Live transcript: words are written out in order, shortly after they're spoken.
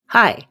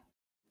Hi,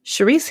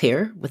 Cherise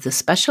here with a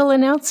special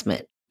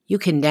announcement. You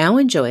can now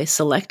enjoy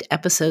select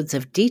episodes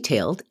of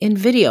Detailed in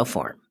video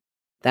form.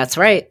 That's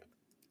right,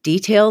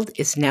 Detailed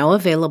is now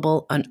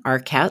available on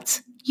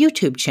RCAT's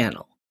YouTube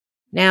channel.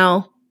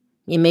 Now,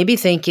 you may be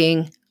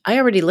thinking, I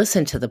already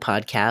listened to the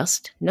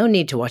podcast, no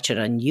need to watch it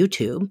on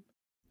YouTube.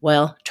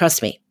 Well,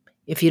 trust me,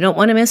 if you don't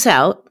want to miss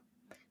out,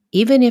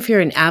 even if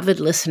you're an avid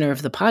listener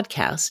of the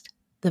podcast,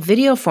 the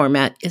video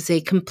format is a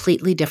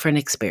completely different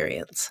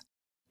experience.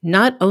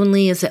 Not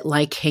only is it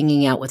like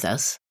hanging out with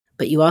us,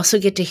 but you also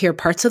get to hear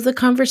parts of the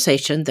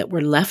conversation that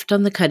were left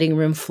on the cutting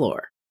room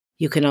floor.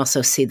 You can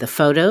also see the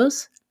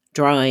photos,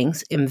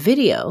 drawings, and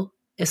video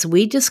as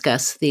we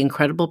discuss the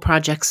incredible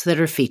projects that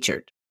are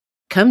featured.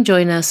 Come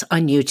join us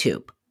on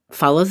YouTube.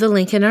 Follow the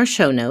link in our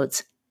show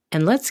notes,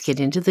 and let's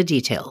get into the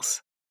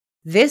details.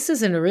 This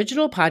is an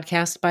original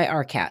podcast by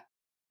RCAT.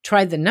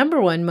 Try the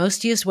 #1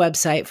 most used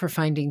website for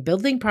finding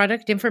building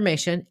product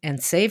information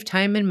and save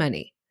time and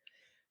money.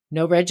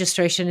 No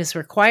registration is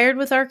required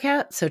with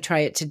RCAT, so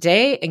try it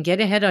today and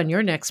get ahead on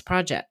your next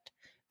project.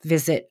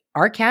 Visit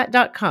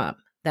rcat.com.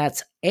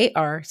 That's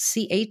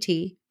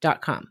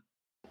ARCAT.com.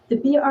 The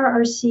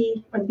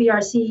BRRC or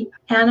BRC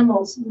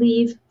animals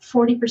leave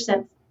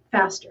 40%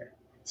 faster.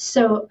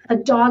 So a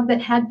dog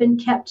that had been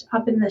kept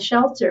up in the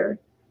shelter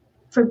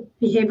for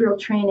behavioral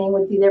training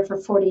would be there for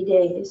 40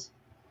 days,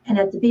 and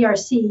at the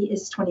BRC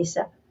is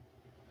 27.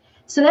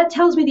 So that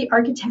tells me the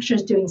architecture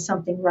is doing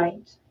something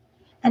right.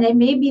 And it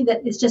may be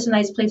that it's just a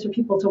nice place for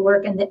people to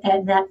work, and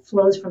that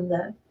flows from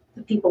the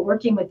people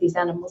working with these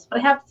animals. But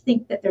I have to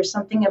think that there's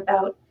something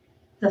about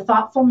the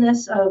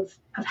thoughtfulness of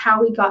how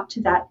we got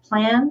to that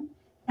plan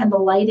and the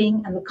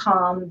lighting and the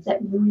calm that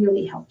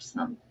really helps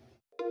them.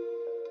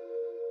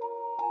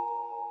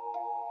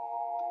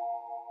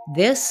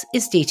 This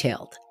is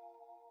Detailed,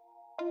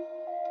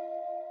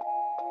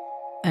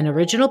 an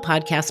original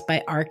podcast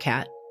by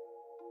RCAT.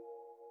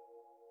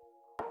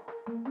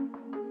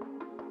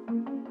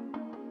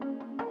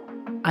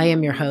 I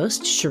am your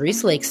host,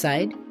 Cherise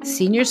Lakeside,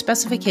 Senior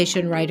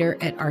Specification Writer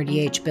at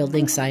RDH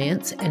Building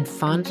Science and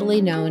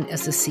fondly known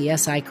as the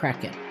CSI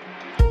Kraken.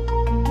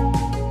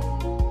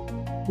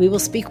 We will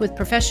speak with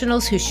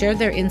professionals who share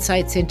their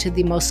insights into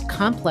the most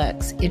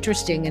complex,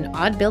 interesting, and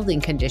odd building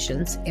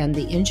conditions and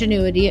the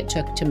ingenuity it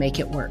took to make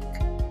it work.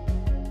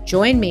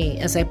 Join me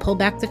as I pull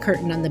back the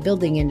curtain on the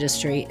building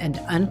industry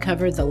and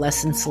uncover the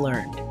lessons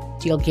learned.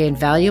 You'll gain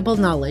valuable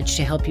knowledge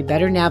to help you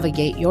better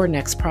navigate your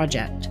next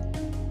project.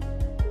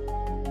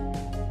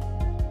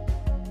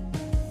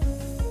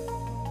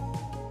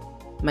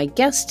 My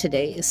guest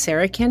today is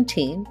Sarah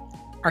Canteen,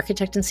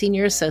 Architect and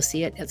Senior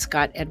Associate at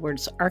Scott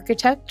Edwards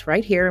Architect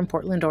right here in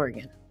Portland,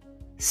 Oregon.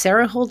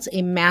 Sarah holds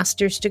a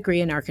master's degree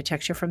in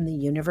architecture from the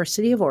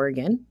University of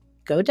Oregon,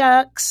 go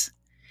Ducks,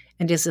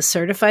 and is a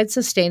certified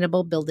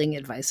sustainable building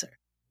advisor.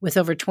 With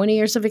over 20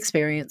 years of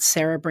experience,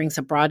 Sarah brings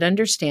a broad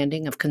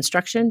understanding of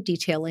construction,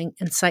 detailing,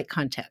 and site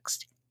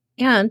context,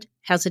 and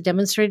has a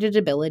demonstrated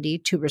ability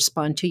to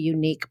respond to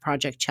unique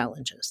project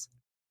challenges.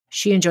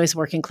 She enjoys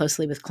working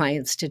closely with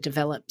clients to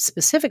develop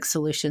specific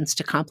solutions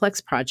to complex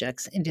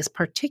projects and is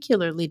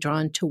particularly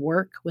drawn to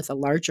work with a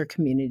larger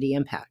community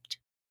impact.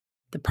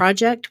 The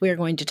project we are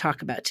going to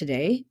talk about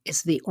today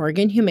is the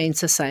Oregon Humane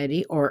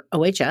Society, or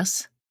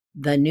OHS,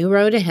 The New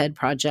Road Ahead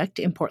project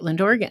in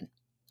Portland, Oregon.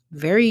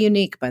 Very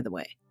unique, by the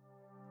way.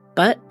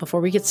 But before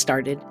we get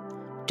started,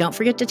 don't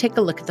forget to take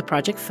a look at the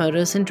project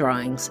photos and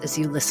drawings as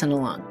you listen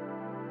along.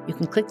 You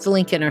can click the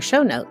link in our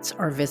show notes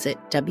or visit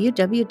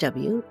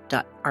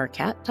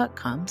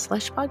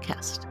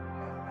www.rcat.com/podcast.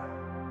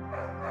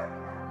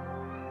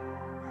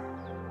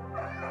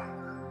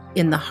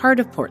 In the heart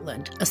of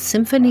Portland, a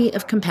symphony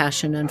of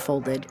compassion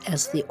unfolded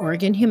as the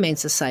Oregon Humane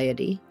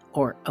Society,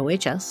 or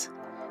OHS,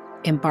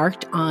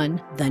 embarked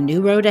on the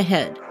New Road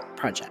Ahead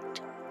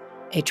project,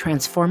 a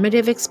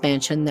transformative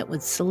expansion that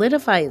would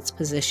solidify its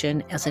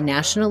position as a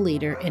national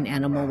leader in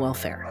animal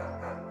welfare.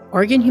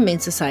 Oregon Humane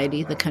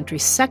Society, the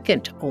country's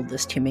second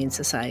oldest humane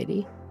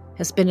society,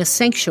 has been a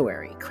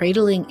sanctuary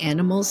cradling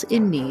animals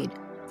in need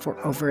for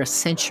over a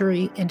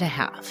century and a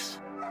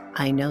half.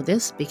 I know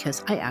this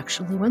because I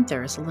actually went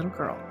there as a little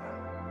girl.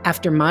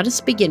 After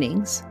modest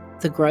beginnings,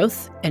 the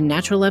growth and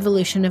natural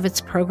evolution of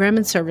its program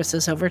and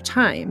services over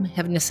time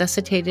have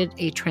necessitated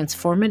a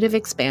transformative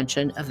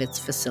expansion of its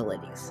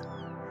facilities.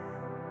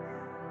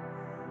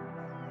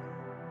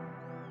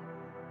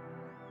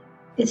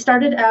 It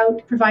started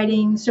out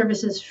providing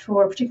services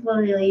for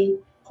particularly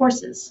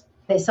horses.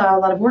 They saw a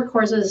lot of work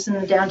horses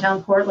in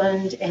downtown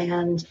Portland,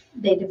 and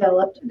they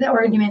developed the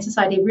Oregon Humane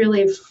Society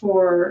really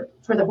for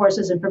the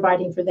horses and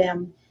providing for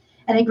them.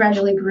 And it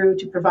gradually grew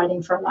to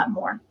providing for a lot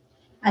more.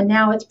 And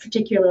now it's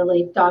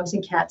particularly dogs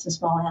and cats and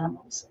small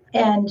animals.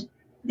 And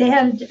they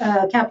had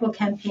a capital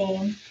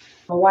campaign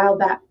a while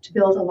back to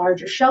build a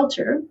larger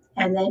shelter,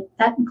 and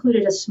that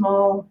included a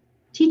small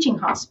teaching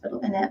hospital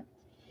in it.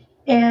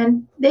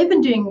 And they've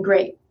been doing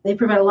great. They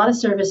provide a lot of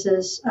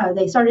services.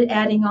 They started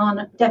adding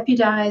on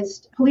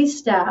deputized police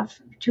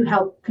staff to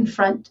help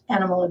confront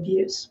animal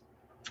abuse.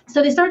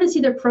 So they started to see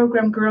their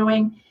program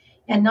growing,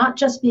 and not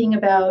just being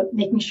about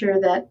making sure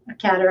that a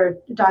cat or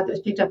a dog that was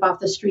picked up off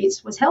the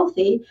streets was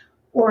healthy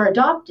or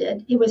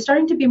adopted. It was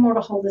starting to be more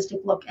of a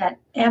holistic look at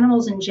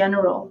animals in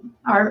general,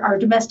 our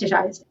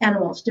domesticated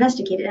animals.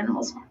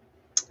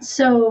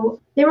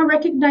 So they were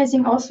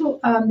recognizing also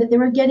that they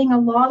were getting a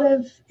lot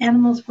of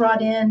animals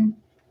brought in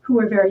who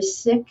were very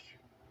sick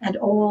and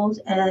old,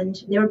 and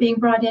they were being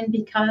brought in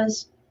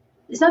because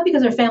it's not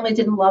because their family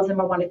didn't love them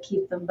or want to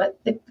keep them, but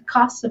the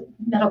cost of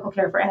medical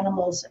care for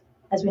animals,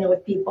 as we know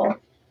with people,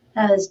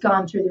 has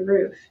gone through the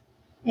roof.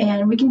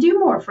 And we can do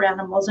more for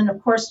animals. And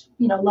of course,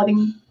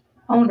 loving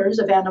owners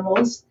of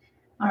animals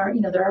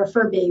they're our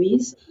fur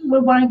babies,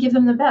 would want to give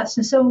them the best.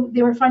 And so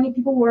they were finding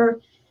people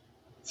were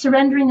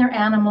surrendering their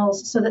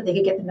animals so that they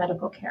could get the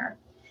medical care.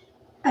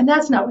 And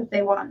that's not what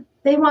they want.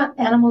 They want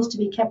animals to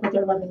be kept with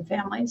their loving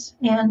families.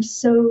 And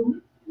so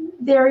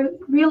they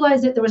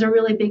realized that there was a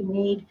really big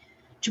need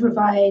to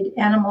provide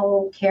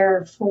animal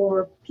care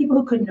for people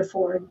who couldn't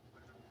afford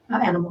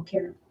animal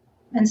care.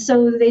 And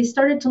so they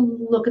started to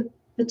look at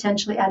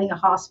potentially adding a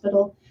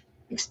hospital,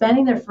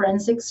 expanding their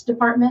forensics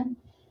department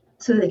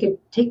so that they could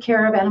take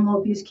care of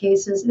animal abuse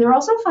cases. They were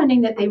also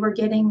finding that they were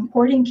getting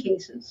hoarding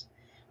cases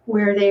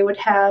where they would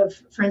have,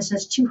 for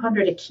instance,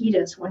 200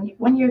 Akitas.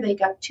 One year they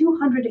got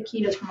 200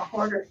 Akitas from a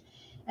hoarder,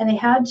 and they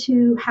had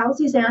to house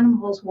these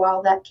animals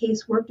while that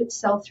case worked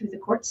itself through the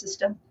court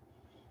system.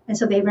 And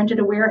so they rented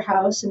a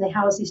warehouse and they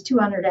housed these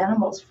 200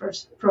 animals for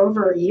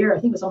over a year. I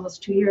think it was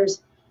almost 2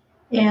 years.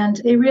 And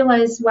they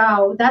realized,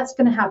 wow, that's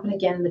going to happen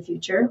again in the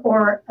future,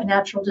 or a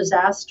natural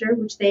disaster,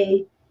 which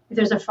if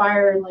there's a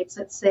fire in,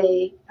 let's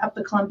say, up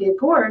the Columbia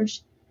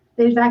Gorge,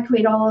 they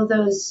evacuate all of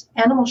those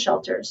animal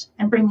shelters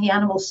and bring the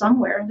animals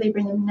somewhere. They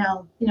bring them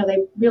now,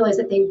 they realized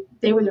that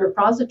they were the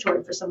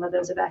repository for some of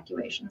those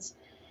evacuations.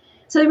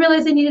 So they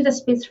realized they needed a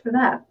space for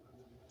that.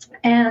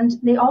 And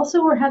they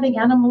also were having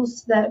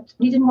animals that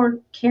needed more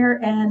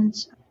care and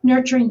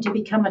nurturing to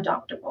become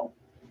adoptable.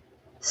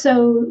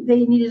 So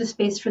they needed a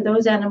space for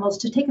those animals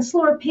to take a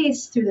slower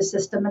pace through the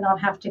system and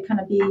not have to kind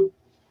of be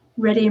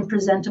ready and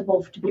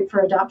presentable for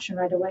adoption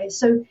right away.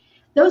 So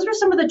those were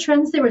some of the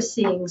trends they were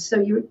seeing.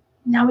 So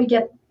now we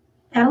get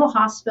animal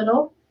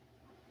hospital,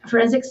 a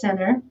forensic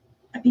center,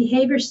 a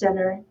behavior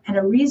center, and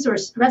a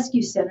resource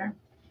rescue center.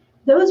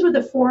 Those were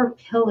the four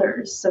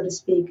pillars, so to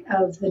speak,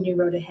 of the New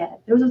Road Ahead.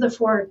 Those are the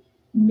four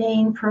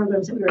main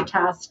programs that we were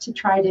tasked to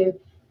try to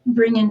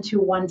bring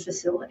into one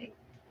facility,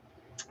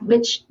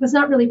 which was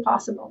not really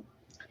possible.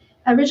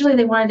 Originally,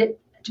 they wanted it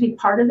to be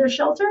part of their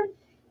shelter.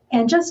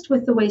 And just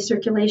with the way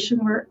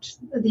circulation worked,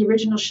 the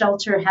original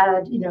shelter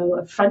had,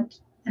 a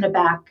front and a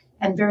back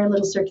and very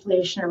little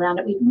circulation around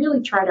it. We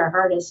really tried our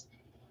hardest.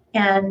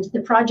 And the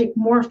project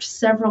morphed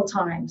several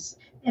times.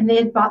 And they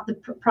had bought the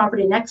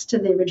property next to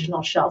the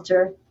original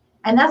shelter.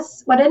 And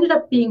that's what ended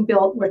up being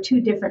built were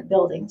two different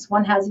buildings,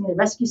 one housing the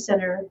rescue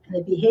center and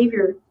the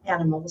behavior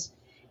animals,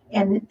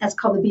 and that's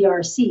called the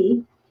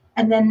BRC.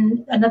 And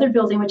then another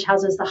building which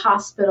houses the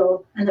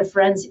hospital and the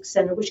forensic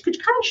center, which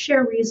could kind of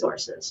share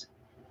resources,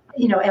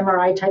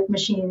 MRI type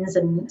machines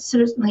and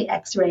certainly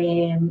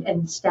X-ray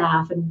and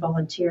staff and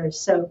volunteers.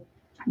 So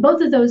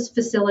both of those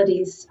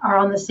facilities are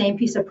on the same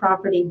piece of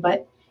property,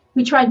 but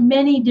we tried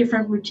many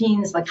different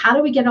routines, like how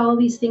do we get all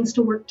these things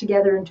to work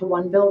together into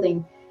one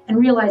building, and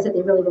realize that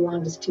they really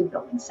belonged as two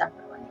buildings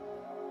separately.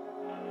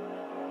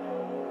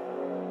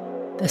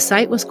 The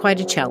site was quite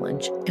a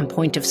challenge and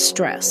point of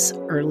stress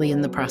early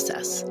in the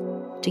process.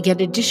 To get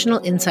additional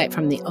insight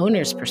from the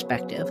owner's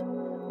perspective,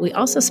 we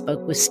also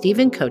spoke with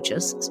Stephen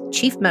Coaches,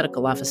 Chief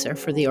Medical Officer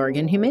for the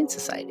Oregon Humane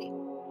Society.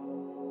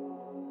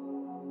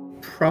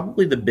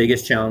 Probably the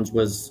biggest challenge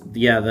was,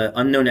 the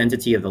unknown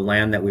entity of the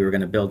land that we were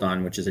going to build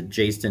on, which is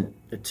adjacent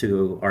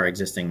to our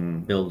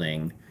existing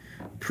building.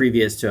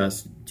 Previous to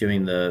us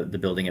doing the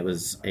building, it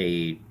was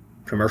a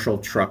commercial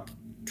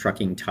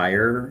trucking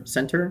tire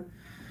center.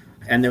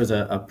 And there was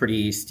a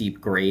pretty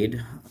steep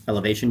grade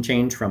elevation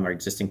change from our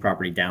existing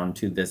property down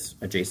to this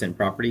adjacent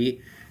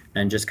property.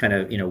 And just kind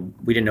of,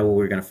 we didn't know what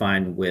we were going to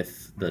find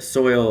with the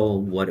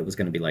soil, what it was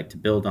going to be like to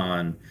build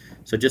on.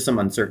 So just some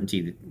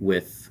uncertainty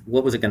with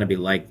what was it going to be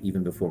like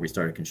even before we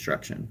started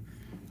construction.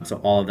 So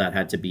all of that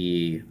had to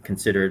be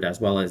considered, as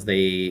well as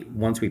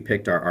once we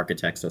picked our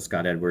architect, so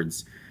Scott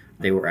Edwards,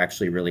 they were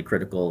actually really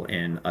critical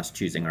in us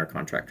choosing our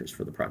contractors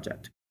for the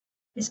project.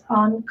 It's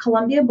on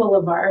Columbia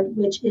Boulevard,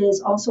 which is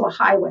also a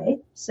highway.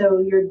 So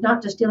you're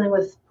not just dealing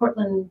with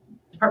Portland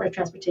Department of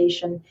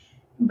Transportation,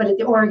 but at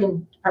the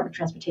Oregon Department of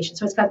Transportation.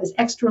 So it's got this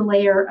extra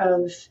layer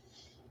of,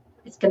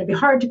 it's going to be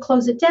hard to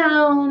close it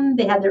down.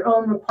 They had their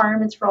own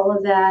requirements for all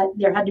of that.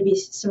 There had to be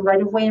some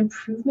right-of-way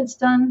improvements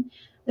done.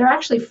 There are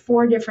actually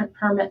 4 different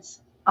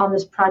permits on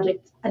this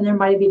project, and there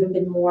might have even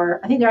been more.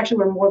 I think there actually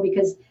were more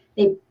because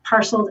they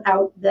parceled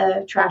out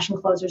the trash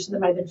enclosures, so there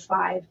might have been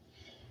 5.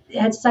 It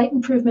had site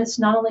improvements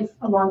not only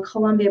along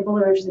Columbia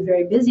Boulevard, which is a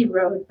very busy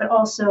road, but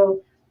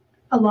also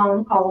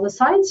along all the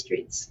side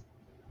streets,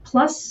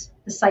 plus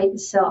the site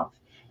itself.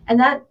 And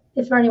that,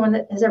 if for anyone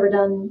that has ever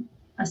done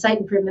site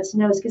improvements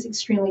knows, gets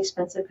extremely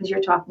expensive because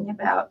you're talking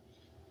about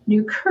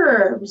new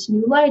curbs,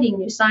 new lighting,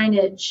 new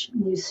signage,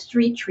 new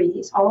street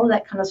trees, all of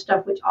that kind of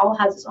stuff, which all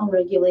has its own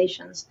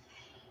regulations.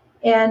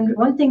 And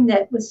one thing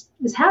that was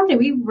happening,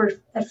 we were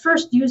at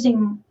first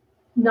using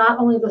not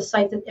only the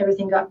site that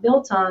everything got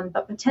built on,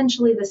 but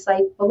potentially the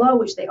site below,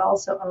 which they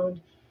also owned.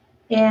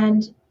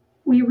 And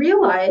we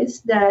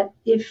realized that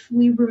if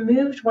we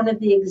removed one of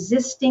the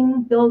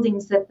existing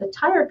buildings that the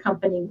tire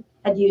company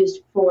had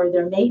used for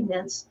their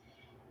maintenance,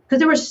 because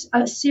there was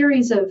a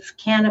series of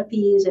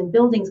canopies and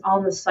buildings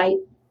on the site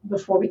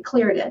before we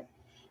cleared it,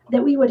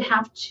 that we would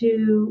have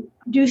to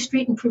do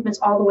street improvements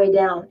all the way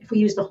down if we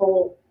used the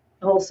whole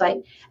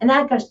site. And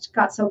that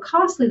got so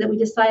costly that we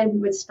decided we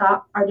would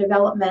stop our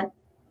development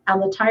on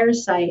the tire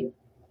site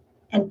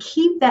and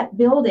keep that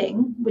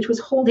building, which was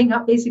holding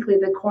up basically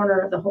the corner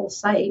of the whole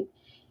site,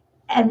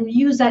 and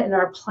use that in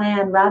our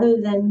plan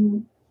rather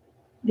than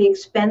the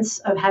expense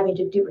of having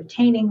to do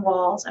retaining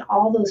walls and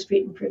all those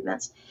street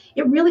improvements.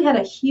 It really had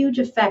a huge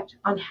effect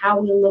on how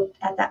we looked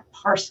at that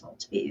parcel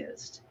to be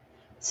used.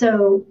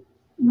 So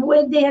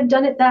would they have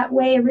done it that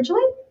way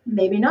originally?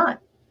 Maybe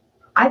not.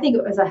 I think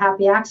it was a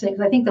happy accident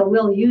because I think they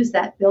will use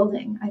that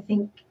building. I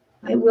think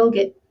it will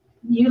get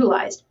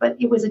utilized, but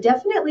it was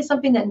definitely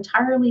something that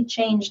entirely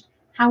changed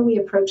how we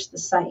approached the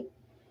site.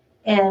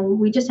 And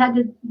we just had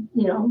to,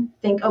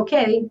 think,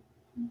 okay,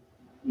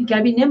 you got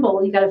to be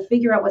nimble. You got to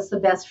figure out what's the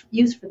best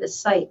use for this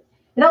site.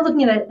 Without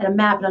looking at a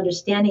map and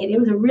understanding it, it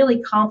was a really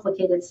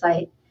complicated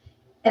site.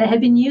 And it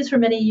had been used for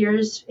many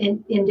years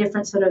in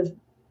different sort of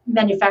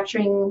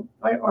manufacturing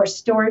or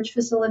storage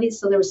facilities.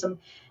 So there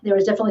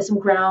was definitely some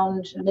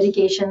ground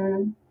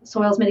mitigation,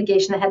 soils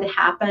mitigation that had to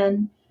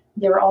happen.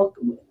 There were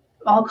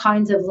all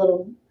kinds of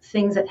little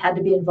things that had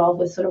to be involved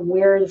with sort of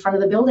where the front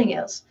of the building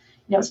is.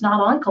 It's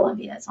not on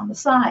Columbia, it's on the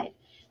side.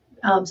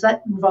 So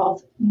that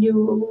involved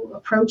new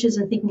approaches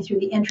and thinking through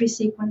the entry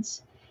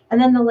sequence. And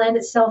then the land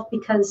itself,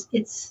 because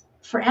it's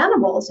for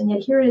animals, and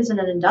yet here it is in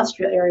an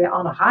industrial area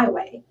on a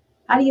highway.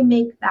 How do you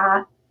make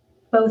that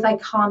both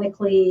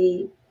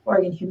iconically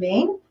Oregon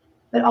Humane,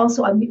 but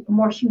also a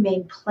more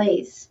humane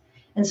place?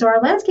 And so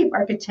our landscape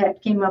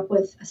architect came up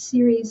with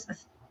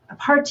a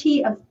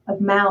party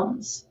of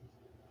mounds.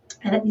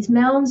 And these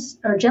mounds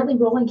are gently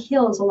rolling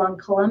hills along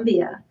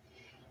Columbia.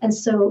 And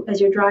so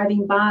as you're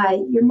driving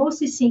by, you're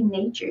mostly seeing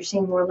nature, you're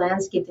seeing more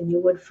landscape than you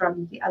would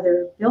from the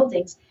other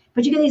buildings.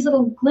 But you get these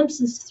little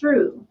glimpses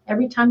through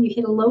every time you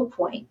hit a low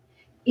point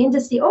in to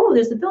see, oh,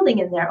 there's the building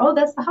in there. Oh,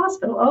 that's the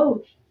hospital.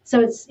 Oh, so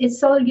it's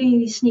sort of giving you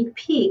these sneak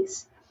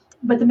peeks.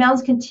 But the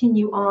mounds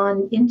continue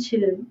on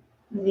into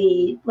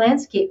the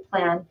landscape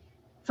plan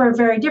for a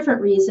very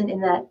different reason, in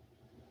that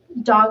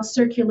dogs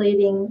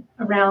circulating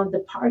around the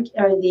park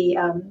or the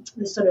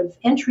sort of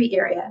entry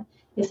area,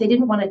 if they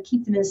didn't want to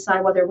keep them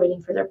inside while they're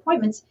waiting for their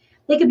appointments,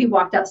 they could be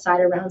walked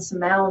outside around some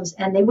mounds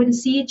and they wouldn't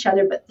see each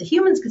other, but the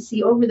humans could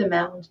see over the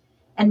mound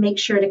and make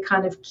sure to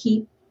kind of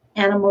keep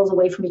animals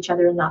away from each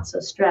other and not so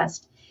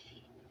stressed.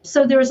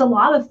 So there was a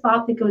lot of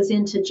thought that goes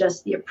into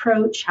just the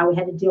approach, how we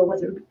had to deal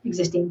with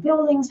existing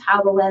buildings,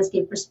 how the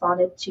landscape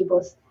responded to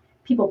both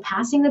people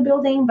passing the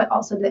building, but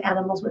also the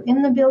animals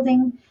within the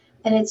building.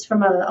 And it's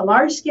from a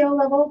large scale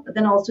level, but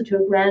then also to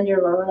a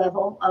granular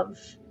level of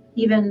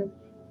even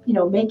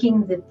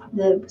making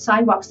the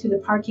sidewalks through the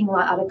parking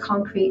lot out of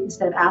concrete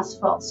instead of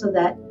asphalt so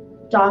that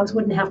dogs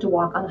wouldn't have to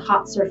walk on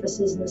hot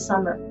surfaces in the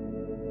summer.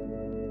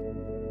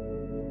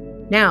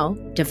 Now,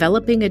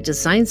 developing a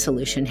design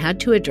solution had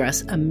to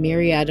address a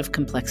myriad of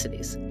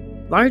complexities,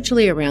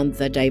 largely around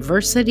the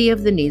diversity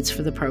of the needs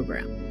for the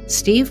program.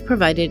 Steve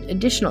provided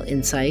additional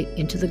insight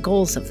into the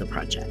goals of the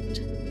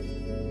project.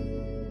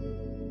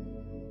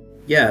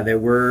 Yeah, there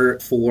were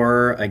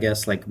four,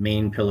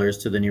 main pillars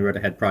to the New Road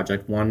Ahead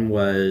project. One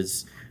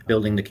was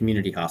building the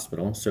community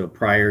hospital. So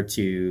prior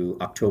to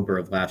October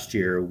of last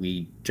year,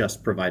 we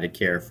just provided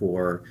care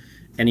for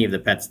any of the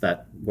pets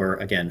that were,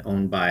 again,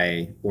 owned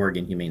by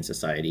Oregon Humane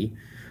Society.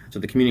 So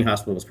the community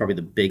hospital was probably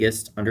the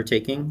biggest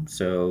undertaking.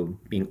 So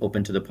being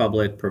open to the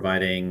public,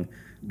 providing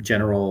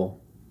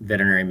general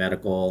veterinary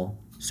medical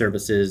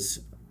services,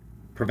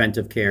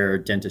 preventive care,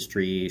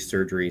 dentistry,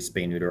 surgery,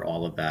 spay, neuter,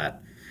 all of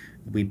that.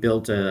 We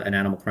built an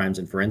animal crimes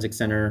and forensic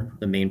center.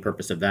 The main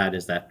purpose of that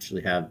is to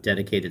actually have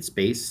dedicated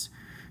space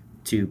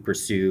to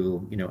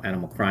pursue,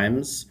 animal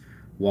crimes.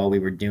 While we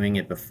were doing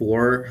it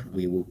before,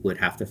 we would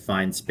have to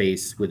find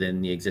space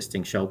within the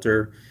existing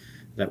shelter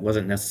that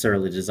wasn't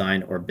necessarily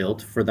designed or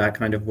built for that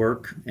kind of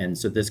work. And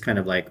so this kind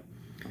of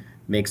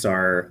makes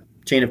our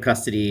chain of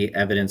custody,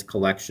 evidence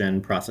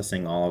collection,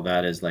 processing, all of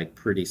that is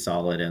pretty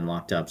solid and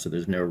locked up. So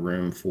there's no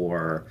room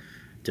for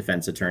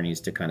defense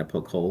attorneys to kind of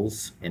poke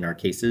holes in our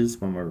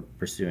cases when we're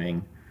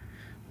pursuing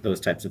those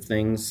types of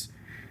things.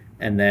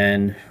 And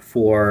then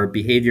for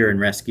behavior and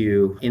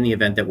rescue, in the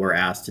event that we're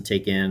asked to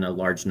take in a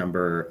large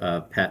number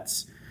of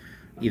pets,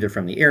 either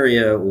from the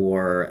area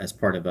or as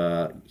part of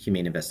a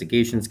humane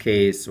investigations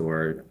case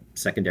or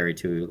secondary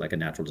to a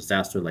natural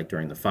disaster like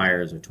during the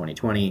fires of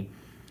 2020,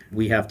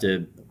 we have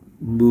to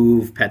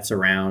move pets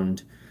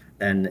around.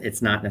 And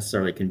it's not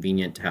necessarily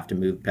convenient to have to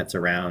move pets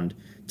around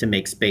to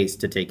make space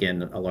to take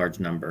in a large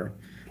number.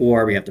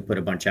 or we have to put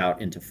a bunch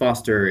out into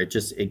foster.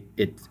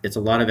 It's a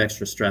lot of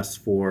extra stress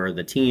for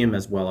the team,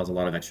 as well as a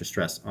lot of extra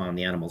stress on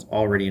the animals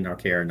already in our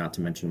care, not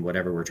to mention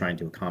whatever we're trying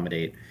to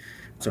accommodate.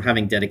 So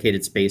having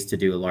dedicated space to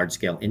do a large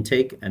scale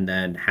intake and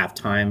then have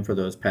time for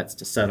those pets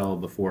to settle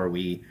before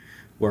we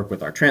work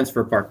with our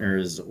transfer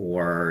partners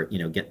or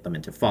get them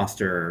into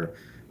foster,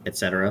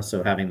 etc.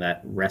 So having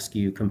that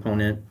rescue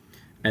component,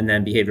 and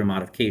then behavior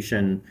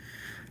modification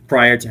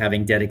prior to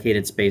having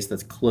dedicated space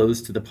that's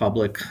closed to the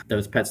public.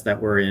 Those pets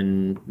that were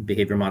in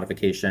behavior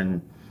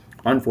modification,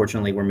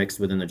 unfortunately, were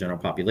mixed within the general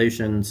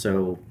population.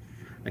 So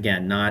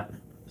again, not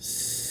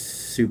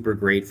super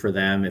great for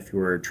them if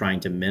we're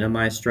trying to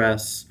minimize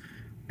stress,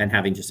 and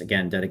having just,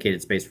 again,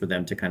 dedicated space for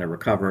them to kind of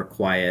recover,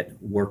 quiet,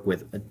 work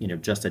with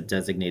just a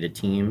designated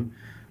team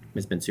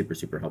has been super,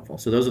 super helpful.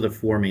 So those are the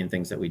four main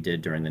things that we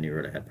did during the New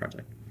Road Ahead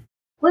project.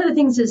 One of the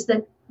things is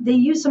that they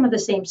use some of the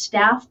same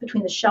staff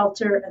between the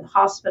shelter and the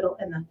hospital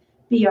and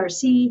the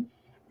BRC,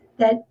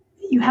 that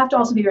you have to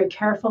also be very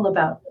careful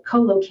about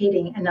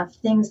co-locating enough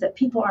things that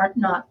people aren't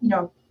not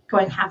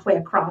going halfway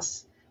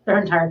across their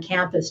entire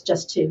campus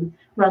just to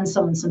run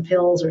someone some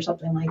pills or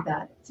something like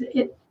that.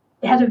 It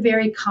had a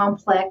very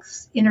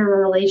complex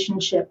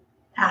interrelationship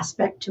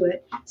aspect to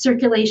it,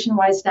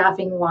 circulation-wise,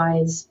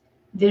 staffing-wise,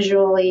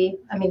 visually.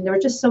 I mean, there were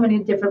just so many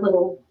different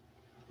little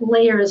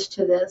layers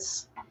to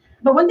this.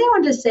 But one thing I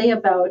wanted to say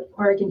about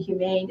Oregon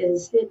Humane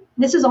is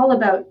this is all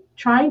about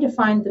trying to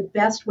find the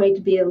best way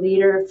to be a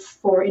leader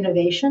for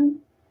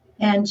innovation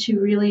and to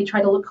really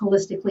try to look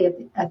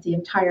holistically at the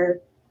entire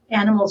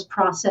animals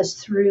process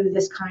through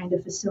this kind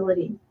of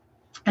facility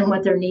and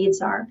what their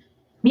needs are,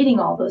 meeting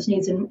all those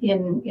needs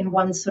in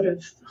one sort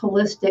of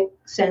holistic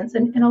sense.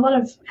 And a lot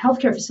of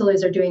healthcare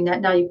facilities are doing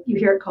that now. You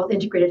hear it called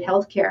integrated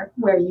healthcare,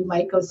 where you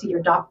might go see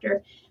your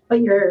doctor, but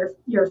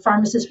your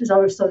pharmacist is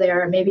also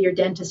there, and maybe your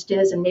dentist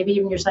is, and maybe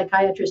even your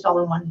psychiatrist, all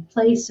in one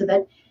place, so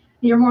that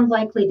you're more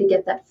likely to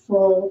get that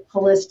full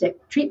holistic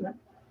treatment.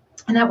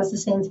 And that was the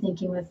same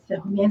thinking with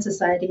the Humane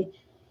Society.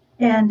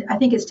 And I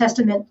think it's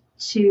testament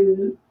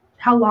to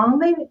how long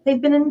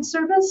they've been in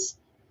service,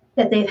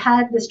 that they've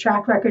had this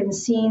track record and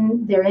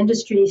seen their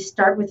industry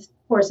start with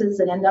horses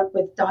and end up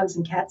with dogs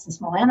and cats and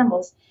small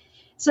animals.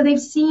 So they've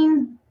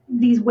seen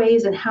these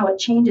ways and how it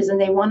changes,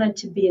 and they wanted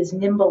to be as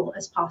nimble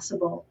as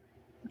possible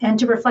and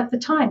to reflect the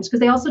times, because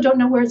they also don't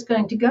know where it's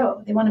going to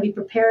go. They want to be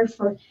prepared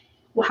for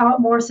how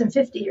it morphs in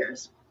 50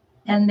 years.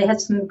 And they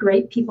had some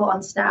great people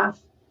on staff,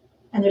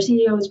 and their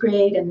CEO was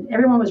great, and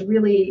everyone was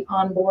really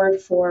on board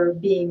for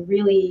being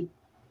really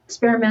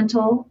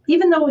experimental.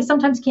 Even though we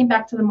sometimes came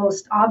back to the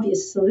most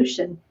obvious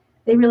solution,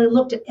 they really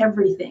looked at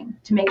everything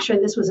to make sure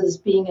this was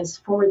being as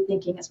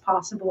forward-thinking as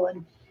possible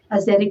and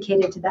as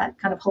dedicated to that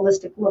kind of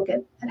holistic look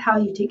at how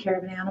you take care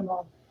of an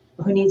animal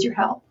who needs your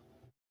help.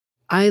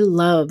 I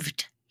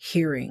loved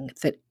hearing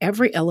that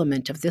every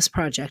element of this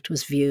project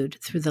was viewed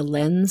through the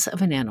lens of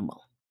an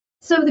animal.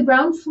 So the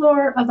ground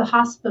floor of the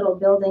hospital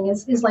building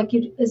is like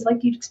you'd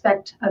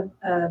expect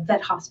a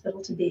vet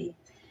hospital to be.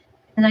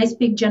 A nice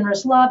big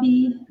generous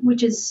lobby,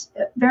 which is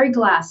very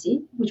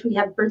glassy, which we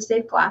have bird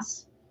safe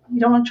glass. You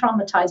don't want to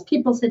traumatize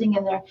people sitting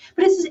in there,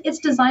 but it's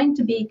designed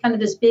to be kind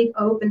of this big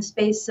open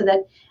space so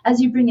that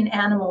as you bring an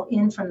animal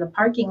in from the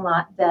parking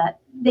lot, that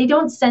they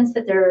don't sense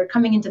that they're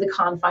coming into the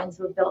confines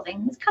of a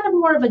building. It's kind of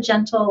more of a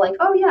gentle, like,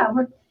 oh yeah,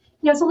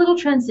 it's a little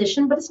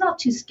transition, but it's not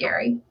too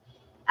scary.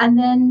 And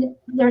then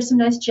there's some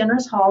nice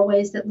generous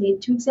hallways that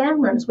lead to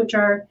exam rooms,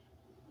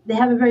 they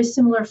have a very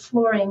similar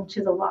flooring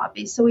to the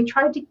lobby. So we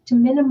tried to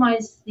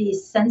minimize the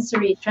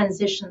sensory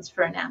transitions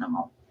for an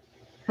animal.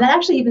 That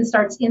actually even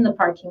starts in the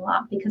parking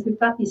lot, because we've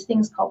got these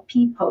things called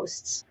pee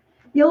posts.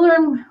 You'll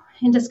learn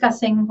in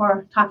discussing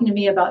or talking to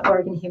me about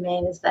Oregon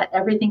Humane is that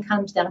everything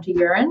comes down to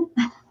urine.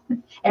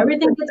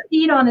 Everything gets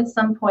peed on at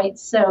some point.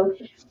 So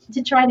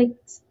to try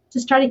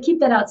to keep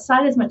that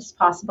outside as much as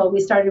possible, we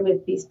started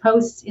with these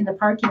posts in the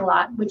parking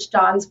lot, which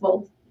dogs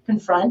will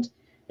confront.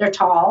 They're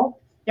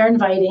tall, they're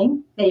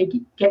inviting, they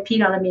get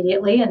peed on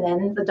immediately, and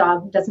then the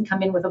dog doesn't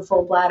come in with a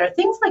full bladder.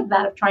 Things like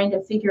that, of trying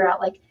to figure out,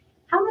 like,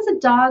 how is a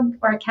dog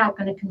or a cat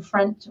going to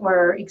confront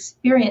or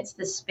experience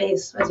this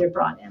space as they're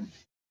brought in?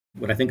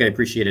 What I think I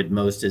appreciated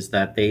most is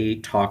that they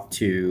talked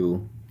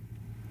to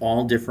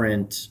all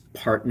different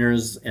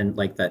partners and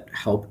that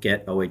help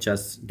get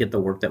OHS, get the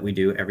work that we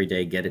do every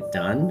day, get it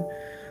done.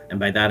 And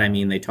by that, I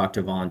mean, they talk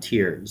to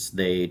volunteers,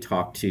 they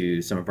talk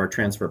to some of our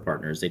transfer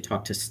partners, they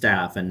talk to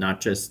staff, and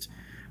not just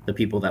the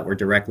people that were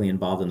directly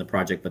involved in the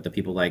project, but the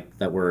people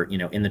that were,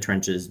 in the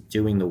trenches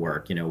doing the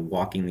work,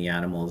 walking the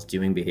animals,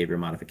 doing behavior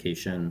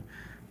modification.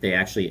 They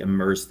actually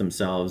immersed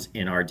themselves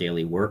in our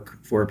daily work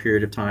for a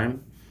period of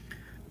time,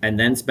 and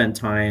then spent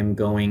time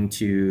going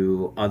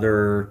to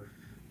other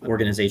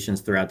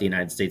organizations throughout the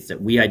United States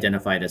that we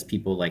identified as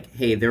people like,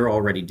 hey, they're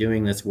already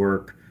doing this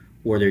work,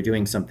 or they're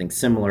doing something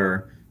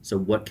similar. So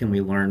what can we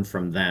learn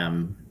from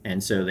them?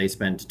 And so they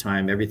spent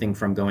time, everything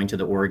from going to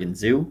the Oregon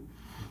Zoo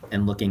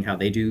and looking how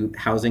they do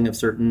housing of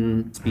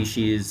certain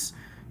species,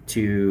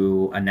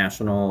 to a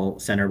national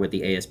center with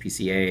the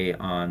ASPCA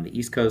on the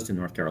East Coast in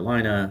North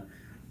Carolina,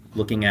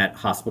 looking at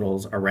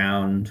hospitals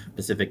around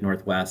Pacific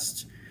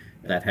Northwest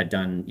that had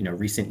done,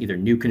 recent either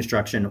new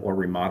construction or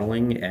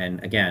remodeling.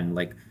 And again,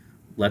 like,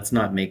 let's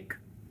not make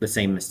the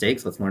same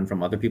mistakes. Let's learn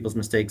from other people's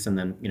mistakes. And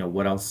then,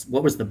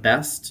 what was the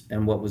best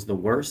and what was the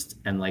worst?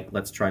 And like,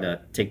 let's try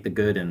to take the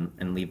good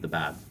and leave the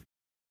bad.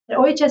 And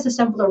OHS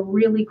assembled a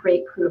really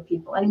great crew of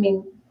people. And I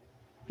mean,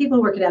 people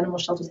who work at animal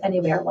shelters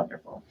anyway are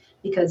wonderful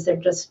because they're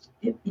just,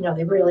 they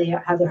really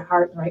have their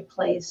heart in the right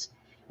place.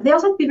 But they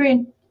also have to be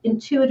very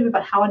intuitive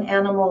about how an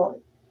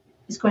animal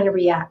is going to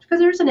react because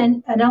there's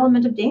an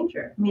element of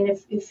danger. I mean,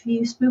 if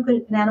you spook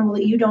an animal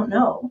that you don't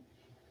know,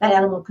 that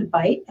animal could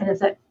bite. And if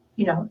that,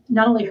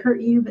 not only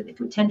hurt you, but it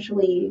could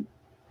potentially,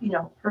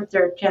 hurt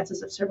their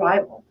chances of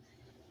survival,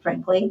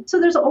 frankly. So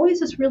there's always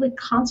this really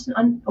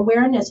constant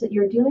awareness that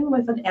you're dealing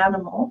with an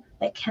animal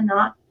that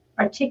cannot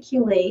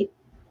articulate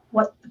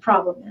what the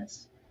problem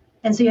is.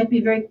 And so you have to be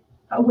very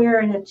aware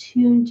and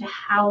attuned to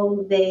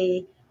how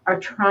they are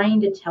trying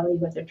to tell you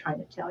what they're trying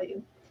to tell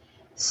you.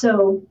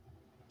 So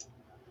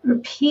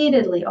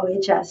repeatedly,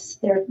 OHS,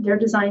 their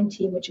design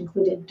team, which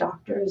included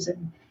doctors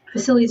and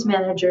facilities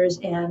managers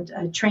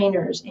and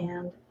trainers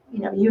and,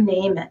 you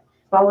name it,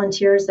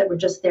 volunteers that were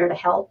just there to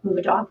help move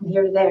a dog from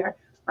here to there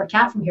or a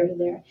cat from here to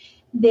there.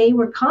 They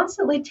were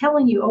constantly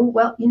telling you, oh,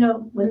 well,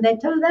 when they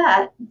do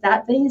that,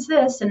 that means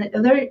this. And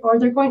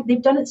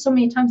they've done it so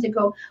many times, they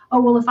go,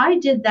 oh, well, if I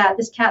did that,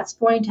 this cat's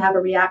going to have a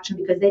reaction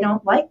because they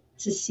don't like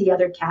to see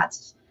other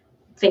cats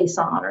face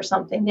on or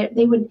something.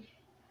 They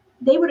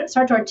would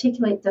start to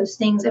articulate those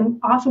things and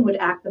often would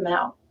act them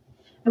out.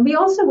 And we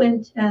also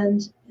went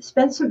and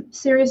spent some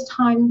serious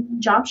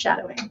time job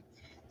shadowing.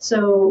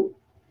 So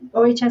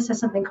OHS has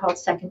something called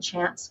Second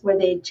Chance, where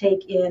they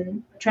take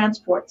in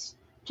transports,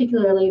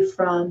 particularly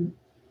from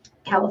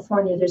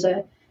California. There's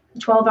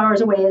 12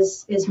 hours away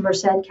is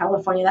Merced,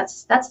 California.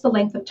 That's the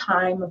length of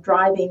time of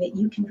driving that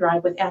you can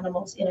drive with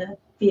animals in a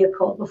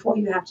vehicle before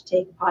you have to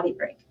take a potty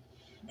break.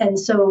 And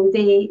so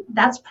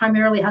that's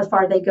primarily how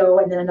far they go,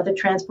 and then another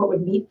transport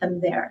would meet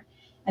them there.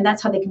 And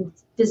that's how they can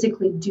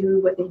physically do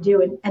what they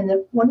do. And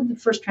one of the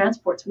first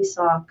transports we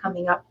saw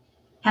coming up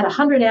had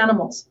 100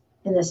 animals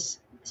in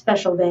this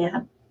special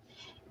van.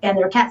 And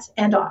there were cats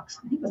and dogs.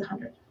 I think it was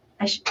 100.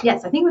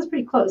 Yes, I think it was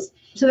pretty close.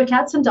 So they're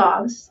cats and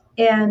dogs,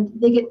 and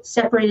they get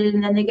separated,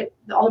 and then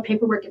all the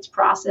paperwork gets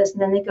processed,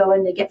 and then they go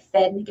and they get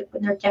fed, and they get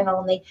put in their kennel,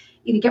 and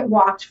they get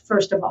walked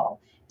first of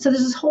all. So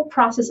there's this whole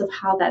process of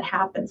how that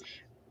happens.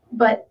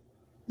 But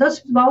those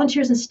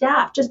volunteers and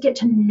staff just get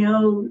to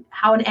know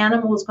how an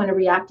animal is going to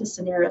react to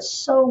scenarios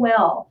so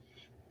well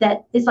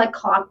that it's like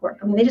clockwork.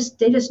 I mean, they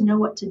just know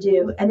what to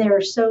do, and they're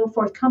so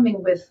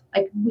forthcoming with,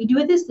 like, we do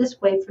it this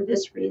way for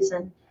this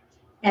reason,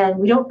 and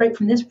we don't break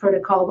from this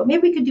protocol, but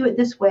maybe we could do it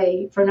this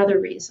way for another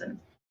reason.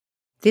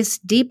 This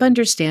deep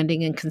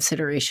understanding and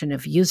consideration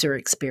of user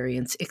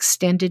experience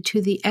extended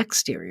to the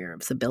exterior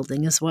of the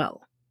building as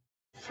well.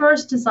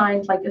 First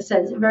designed, like I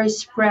said, it's a very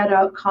spread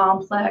out,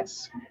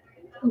 complex,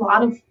 a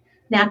lot of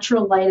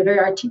natural light, a very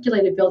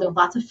articulated building,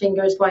 lots of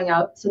fingers going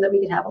out so that we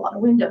could have a lot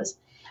of windows.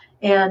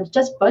 And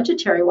just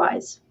budgetary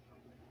wise,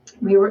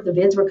 the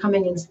bids were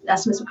coming in,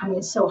 estimates were coming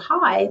in so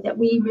high that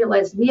we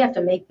realized we have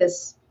to make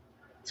this,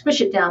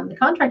 squish it down. The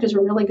contractors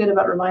were really good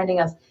about reminding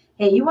us,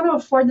 hey, you want to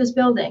afford this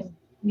building,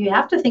 you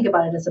have to think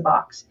about it as a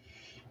box.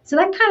 So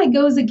that kind of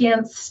goes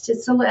against,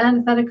 it's a little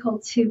antithetical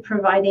to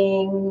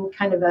providing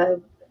kind of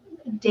a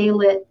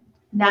daylit,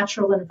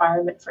 natural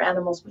environment for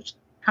animals, which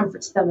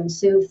comforts them and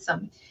soothes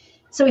them.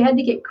 So we had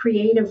to get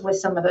creative with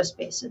some of those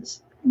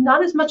spaces.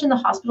 Not as much in the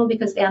hospital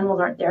because the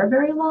animals aren't there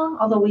very long,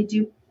 although we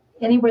do,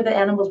 anywhere the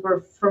animals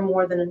were for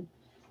more than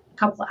a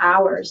couple of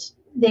hours,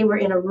 they were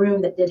in a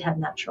room that did have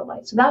natural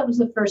light. So that was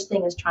the first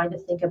thing, is trying to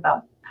think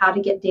about how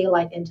to get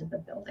daylight into the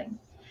building.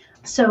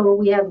 So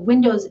we have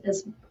windows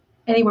as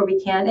anywhere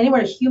we can,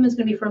 anywhere a human's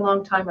going to be for a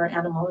long time or an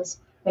animal is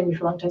going to be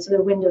for a long time. So there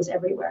are windows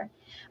everywhere.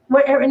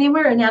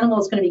 Anywhere an animal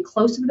is going to be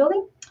close to the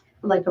building,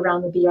 like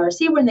around the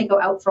BRC when they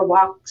go out for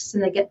walks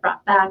and they get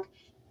brought back,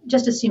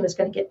 just assume it's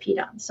going to get peed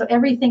on. So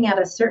everything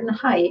at a certain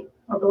height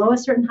or below a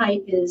certain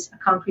height is a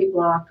concrete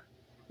block,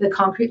 the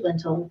concrete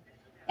lintel,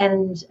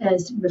 and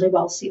is really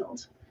well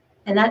sealed.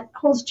 And that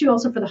holds true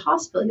also for the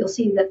hospital. You'll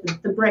see that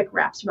the brick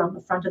wraps around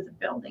the front of the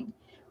building.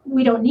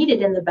 We don't need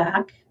it in the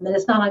back, and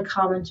it's not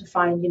uncommon to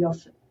find,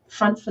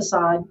 front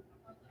facade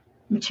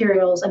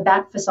materials and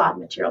back facade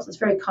materials. It's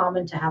very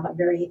common to have a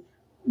very,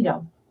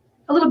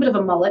 a little bit of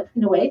a mullet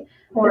in a way,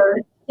 or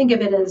think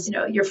of it as,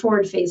 you're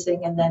forward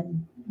facing and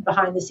then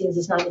behind the scenes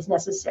is not as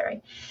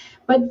necessary.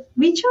 But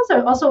we chose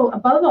also,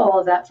 above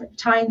all of that, for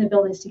tying the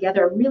buildings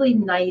together, a really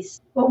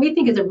nice, what we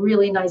think is a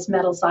really nice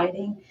metal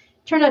siding.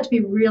 Turned out to be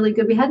really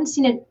good. We hadn't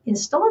seen it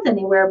installed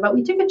anywhere, but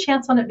we took a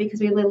chance on it because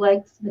we really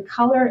liked the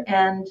color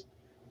and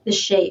the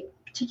shape,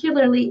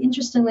 particularly,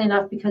 interestingly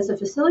enough, because the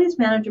facilities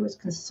manager was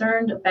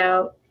concerned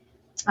about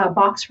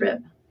box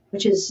rib,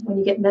 which is when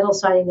you get metal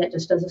siding that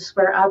just does a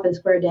square up and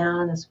square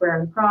down and a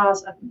square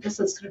across,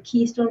 just a sort of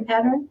keystone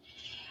pattern.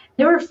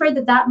 They were afraid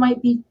that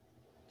might be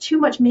too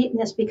much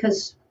maintenance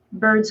because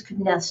birds could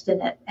nest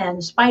in it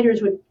and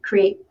spiders would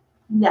create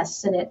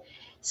nests in it.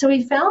 So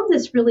we found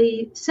this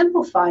really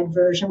simplified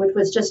version, which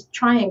was just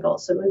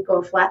triangles. So we'd go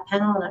a flat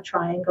panel and a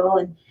triangle,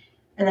 and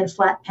then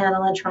flat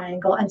panel and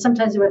triangle. And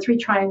sometimes there were 3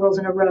 triangles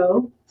in a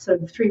row, so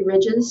 3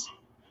 ridges,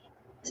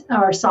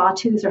 or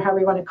sawtooth, or however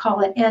you want to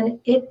call it. And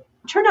it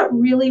turned out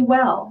really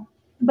well.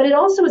 But it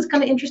also was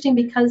kind of interesting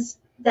because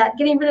that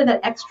getting rid of that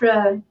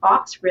extra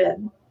box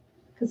rib,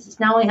 because it's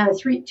now only had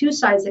 2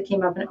 sides that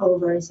came up and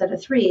over instead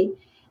of 3,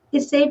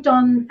 it saved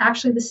on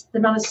actually the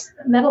amount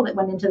of metal that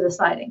went into the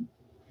siding.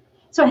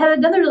 So it had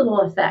another little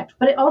effect,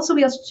 but we also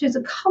chose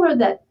a color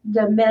that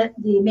the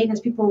maintenance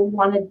people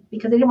wanted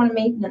because they didn't want a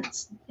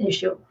maintenance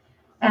issue.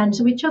 And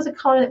so we chose a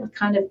color that was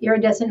kind of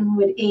iridescent and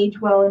would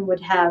age well and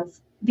would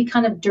be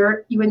kind of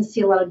dirt. You wouldn't see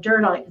a lot of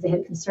dirt on it because they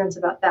had concerns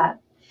about that.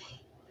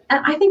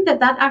 And I think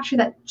that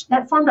actually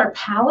formed our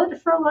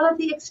palette for a lot of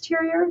the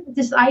exterior.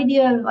 This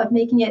idea of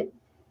making it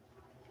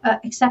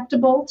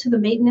acceptable to the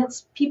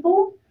maintenance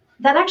people,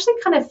 that actually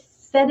kind of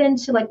fed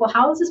into like, well,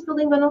 how is this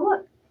building going to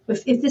look?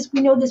 If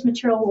we know this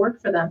material will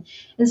work for them.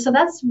 And so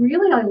that's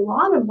really a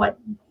lot of what,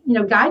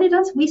 guided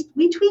us. We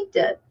tweaked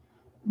it,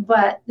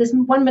 but this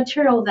one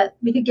material that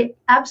we could get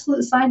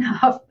absolute sign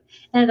off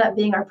ended up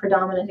being our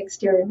predominant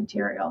exterior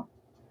material,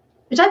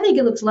 which I think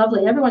it looks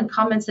lovely. Everyone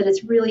comments that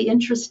it's really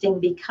interesting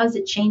because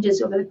it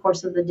changes over the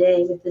course of the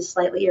day with this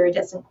slightly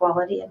iridescent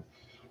quality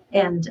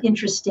and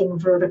interesting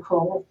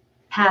vertical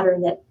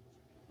pattern that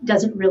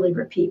doesn't really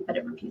repeat, but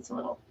it repeats a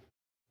little.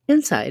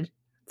 Inside,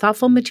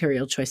 thoughtful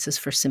material choices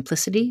for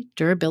simplicity,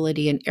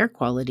 durability, and air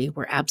quality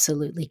were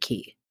absolutely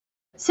key.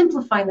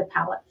 Simplifying the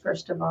palette,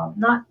 first of all,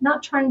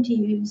 not trying to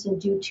use and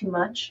do too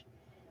much.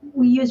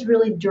 We use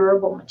really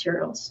durable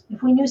materials.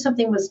 If we knew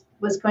something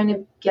was going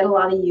to get a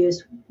lot of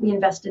use, we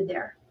invested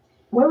there.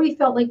 Where we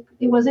felt like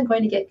it wasn't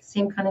going to get the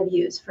same kind of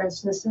use, for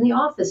instance, in the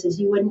offices,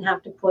 you wouldn't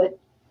have to put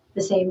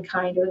the same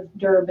kind of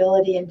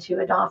durability into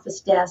an office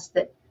desk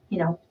that,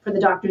 for the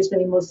doctor who's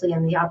going to be mostly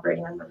in the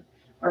operating room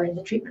or in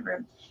the treatment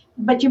room.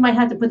 But you might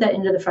have to put that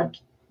into the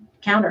front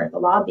counter at the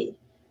lobby.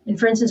 And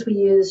for instance, we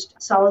used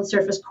solid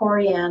surface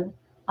corian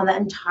on that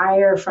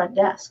entire front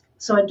desk.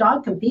 So a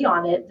dog can pee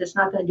on it. That's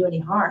not going to do any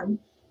harm.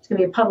 It's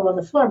going to be a puddle on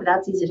the floor, but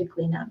that's easy to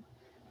clean up.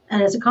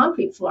 And it's a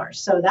concrete floor,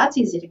 so that's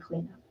easy to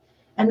clean up.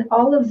 And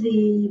all of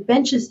the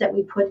benches that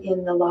we put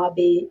in the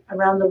lobby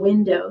around the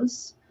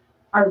windows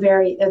are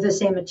the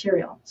same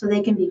material, so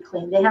they can be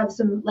cleaned. They have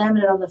some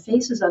laminate on the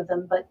faces of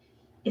them, but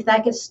if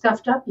that gets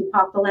scuffed up, you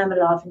pop the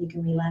laminate off and you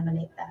can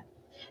relaminate that.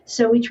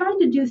 So we tried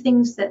to do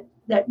things that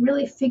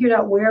really figured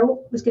out where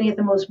was going to get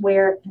the most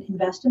wear and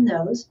invest in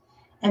those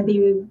and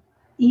be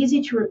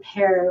easy to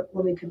repair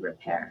when we could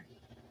repair.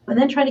 And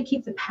then try to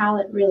keep the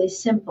palette really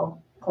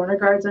simple. Corner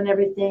guards on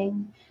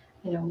everything,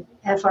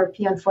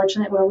 FRP,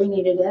 unfortunate where we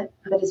needed it,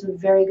 but it's a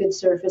very good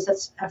surface.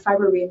 That's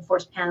fiber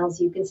reinforced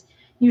panels. You can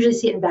usually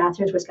see it in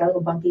bathrooms where it's got a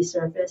little bumpy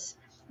surface,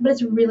 but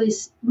it's really,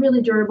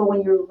 really durable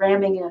when you're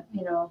ramming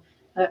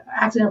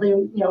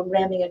accidentally,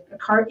 ramming a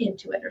cart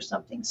into it or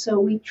something. So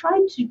we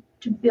tried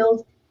to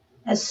build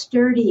as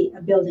sturdy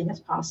a building as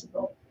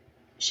possible.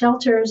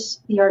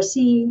 Shelters, the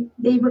RC,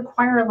 they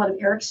require a lot of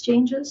air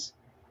exchanges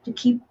to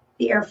keep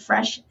the air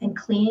fresh and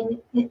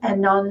clean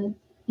and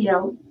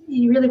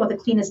you really want the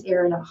cleanest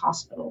air in a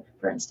hospital,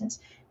 for instance,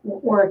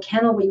 or a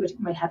kennel where you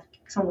might have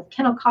someone with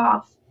kennel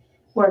cough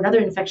or another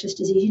infectious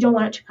disease. You don't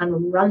want it to kind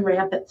of run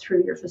rampant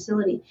through your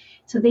facility.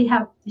 So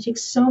it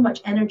takes so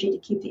much energy to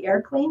keep the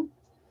air clean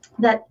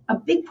that a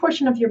big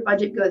portion of your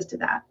budget goes to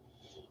that.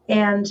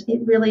 And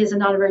it really is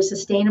not a very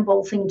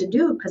sustainable thing to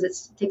do because it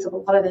takes up a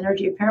lot of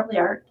energy. Apparently,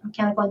 our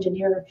mechanical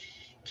engineer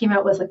came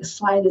out with like a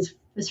slide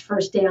his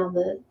first day on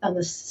the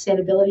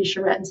sustainability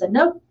charrette and said,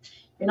 nope,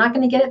 you're not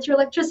going to get it through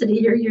electricity.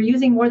 You're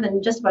using more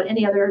than just about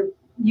any other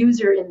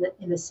user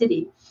in the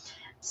city.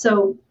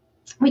 So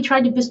we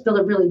tried to just build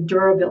a really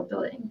durable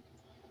building.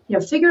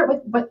 Figure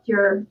out what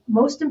your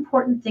most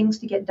important things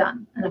to get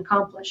done and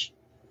accomplish.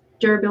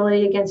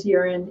 Durability against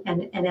urine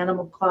and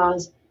animal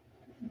claws,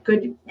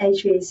 good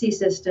HVAC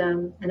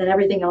system, and then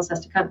everything else has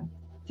to come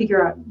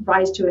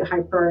rise to a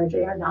high priority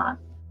or not.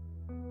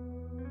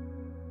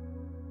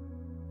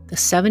 The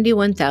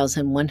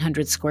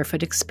 71,100 square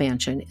foot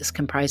expansion is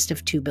comprised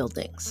of 2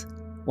 buildings.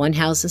 One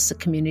houses the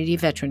Community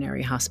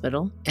Veterinary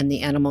Hospital and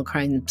the Animal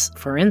Crimes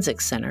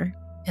Forensics Center,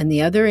 and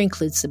the other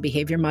includes the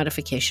Behavior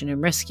Modification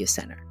and Rescue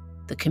Center.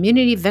 The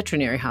Community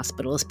Veterinary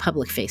Hospital is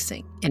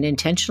public-facing and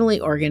intentionally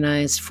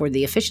organized for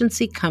the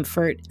efficiency,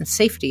 comfort, and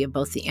safety of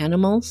both the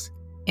animals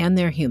and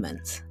their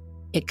humans.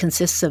 It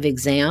consists of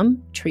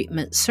exam,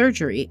 treatment,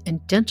 surgery,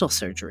 and dental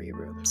surgery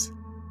rooms.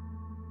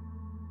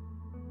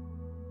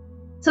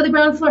 So the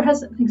ground floor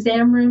has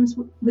exam rooms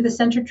with a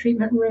center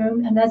treatment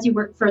room, and as you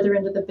work further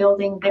into the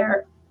building,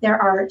 there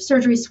are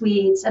surgery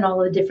suites and all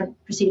of the different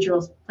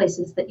procedural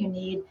places that you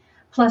need,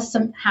 plus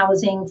some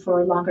housing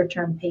for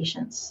longer-term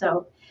patients.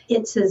 So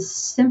it's as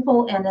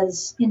simple and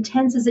as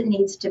intense as it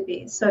needs to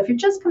be. So if you're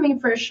just coming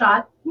for a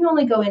shot, you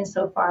only go in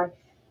so far.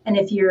 And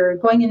if you're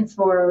going in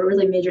for a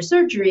really major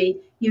surgery,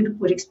 you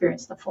would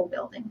experience the full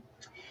building.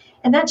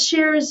 And that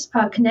shares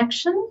a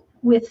connection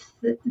with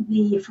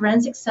the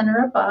forensic center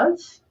above.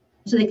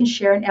 So they can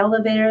share an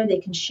elevator, they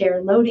can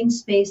share loading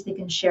space, they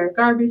can share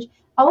garbage,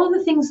 all of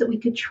the things that we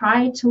could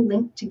try to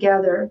link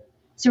together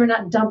so we're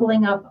not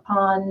doubling up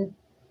on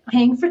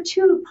paying for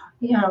two,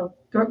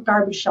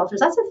 garbage shelters.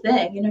 That's a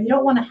thing. You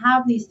don't want to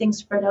have these things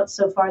spread out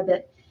so far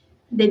that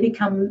they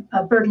become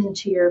a burden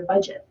to your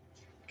budget.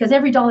 Because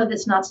every dollar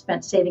that's not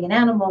spent saving an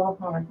animal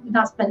or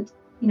not spent,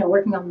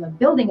 working on the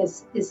building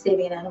is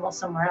saving an animal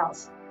somewhere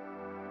else.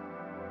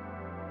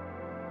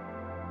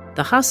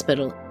 The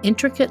hospital,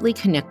 intricately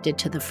connected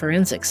to the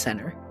Forensic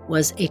Center,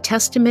 was a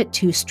testament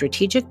to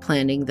strategic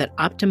planning that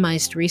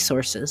optimized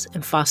resources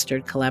and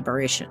fostered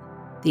collaboration.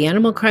 The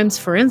Animal Crimes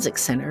Forensic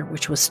Center,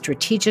 which was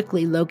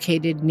strategically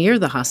located near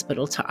the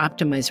hospital to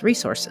optimize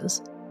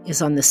resources,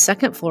 is on the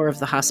second floor of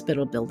the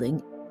hospital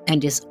building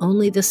and is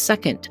only the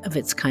second of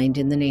its kind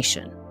in the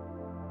nation.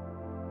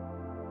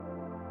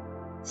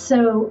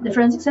 So the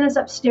Forensic Center is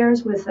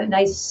upstairs with a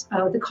nice,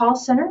 the call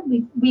center.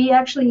 We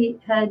actually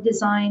had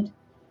designed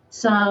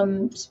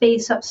some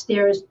space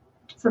upstairs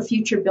for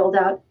future build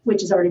out,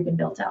 which has already been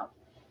built out.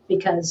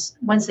 Because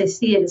once they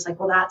see it, it's like,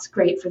 well, that's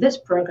great for this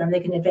program.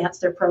 They can advance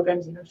their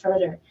programs even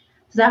further.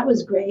 So that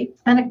was great.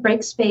 And a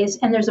break space.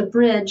 And there's a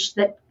bridge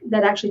that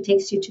actually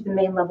takes you to the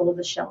main level of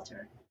the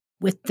shelter.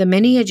 With the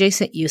many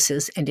adjacent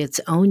uses and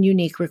its own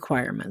unique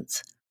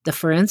requirements, the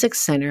Forensic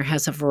Center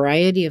has a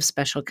variety of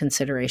special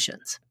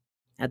considerations.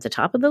 At the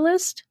top of the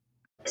list?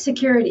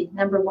 Security,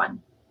 number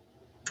one.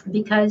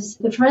 Because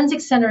the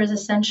Forensic Center is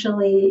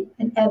essentially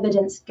an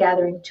evidence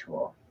gathering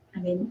tool. I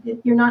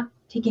mean, you're not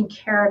taking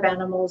care of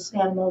animals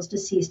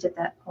deceased at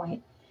that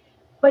point.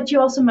 But you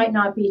also might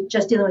not be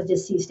just dealing with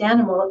deceased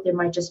animal. There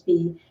might just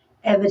be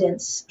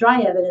evidence,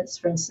 dry evidence,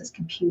 for instance,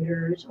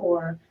 computers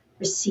or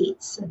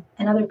receipts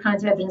and other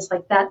kinds of evidence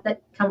like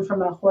that come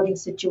from a hoarding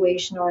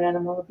situation or an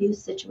animal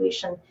abuse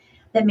situation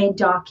that may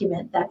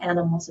document that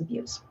animal's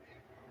abuse.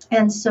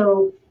 And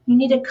so you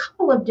need a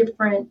couple of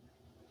different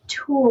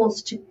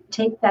tools to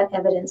take that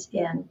evidence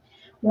in.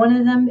 One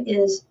of them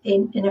is a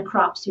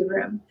necropsy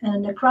room.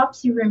 And a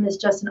necropsy room is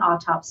just an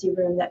autopsy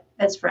room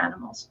that's for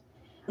animals.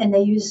 And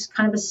they use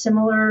kind of a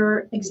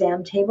similar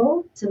exam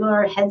table,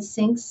 similar head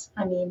sinks,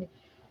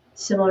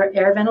 similar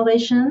air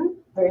ventilation,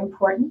 very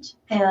important.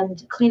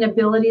 And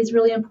cleanability is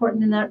really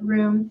important in that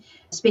room.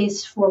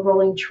 Space for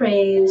rolling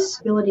trays,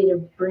 ability to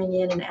bring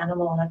in an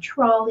animal on a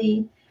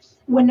trolley.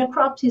 When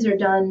necropsies are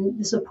done,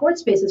 the support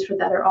spaces for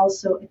that are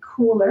also a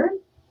cooler.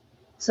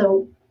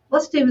 So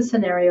let's do a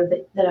scenario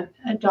that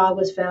a dog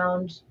was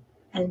found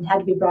and had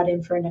to be brought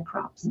in for a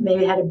necropsy.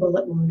 Maybe had a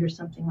bullet wound or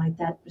something like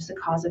that was the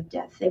cause of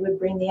death. They would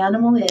bring the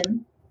animal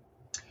in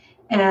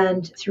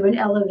and through an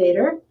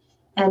elevator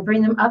and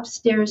bring them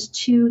upstairs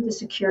to the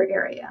secure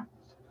area.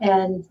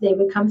 And they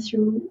would come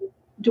through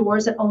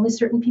doors that only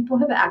certain people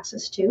have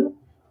access to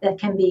that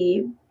can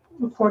be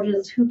recorded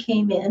as who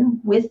came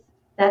in with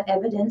that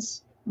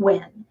evidence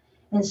when.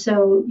 And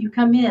so you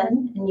come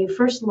in and you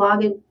first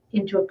log it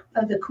into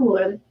the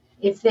cooler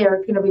if they're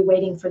going to be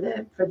waiting for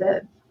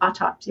the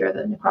autopsy or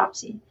the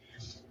necropsy.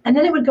 And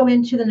then it would go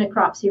into the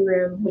necropsy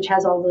room, which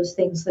has all those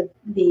things,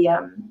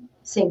 the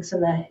sinks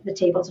and the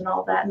tables and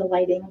all that, and the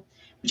lighting,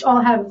 which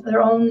all have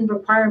their own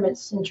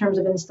requirements in terms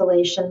of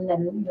installation.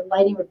 And the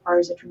lighting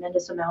requires a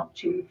tremendous amount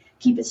to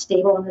keep it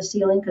stable on the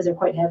ceiling because they're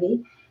quite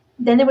heavy.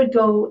 Then they would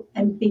go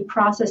and be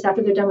processed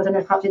after they're done with the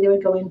necropsy. They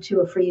would go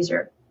into a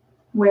freezer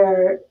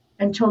where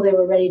until they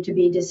were ready to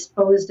be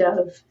disposed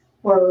of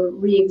or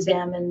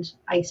re-examined,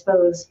 I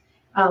suppose,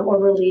 or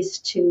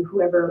released to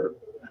whoever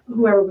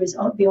was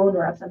the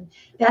owner of them.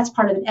 That's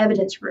part of an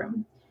evidence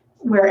room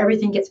where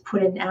everything gets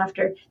put in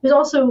after. There's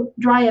also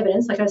dry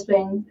evidence, like I was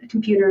saying,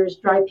 computers,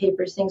 dry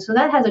papers, things. So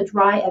that has a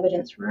dry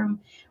evidence room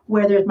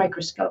where there's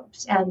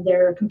microscopes and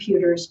there are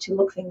computers to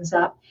look things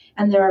up,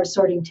 and there are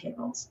sorting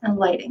tables and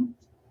lighting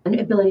and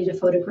ability to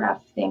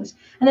photograph things.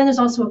 And then there's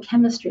also a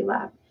chemistry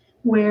lab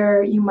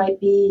where you might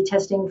be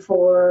testing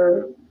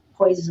for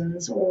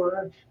poisons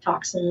or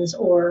toxins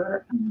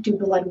or do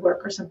blood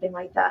work or something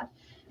like that.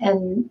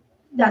 And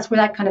that's where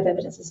that kind of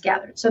evidence is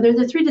gathered. So there's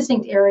the three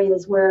distinct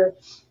areas where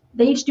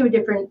they each do a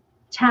different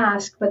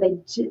task, but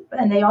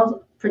they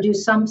all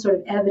produce some sort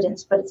of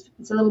evidence, but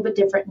it's a little bit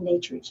different in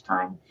nature each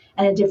time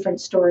and a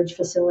different storage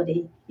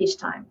facility each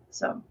time.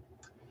 So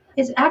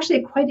it's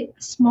actually quite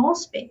a small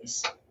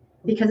space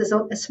because it's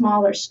a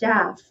smaller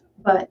staff,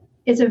 but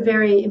it's a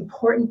very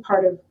important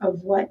part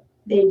of what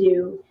they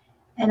do.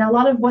 And a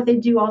lot of what they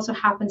do also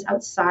happens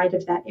outside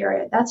of that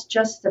area. That's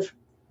just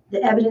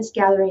the evidence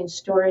gathering and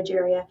storage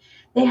area.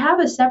 They have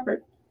a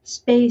separate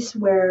space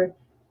where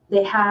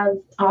they have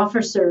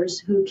officers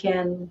who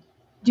can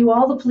do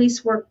all the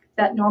police work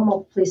that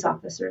normal police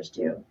officers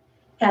do.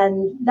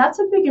 And that's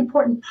a big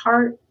important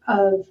part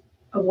of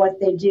what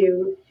they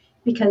do,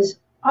 because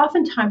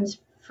oftentimes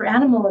for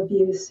animal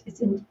abuse,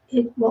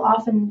 it will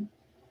often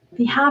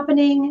be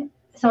happening.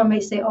 Someone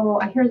may say, oh,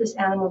 I hear this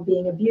animal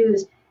being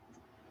abused.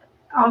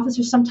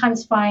 Officers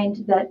sometimes find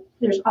that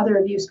there's other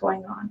abuse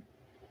going on.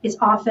 It's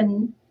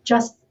often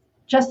just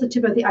the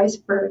tip of the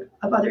iceberg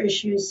of other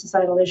issues,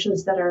 societal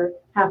issues that are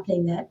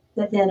happening that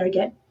then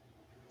get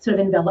sort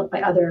of enveloped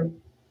by other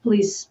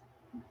police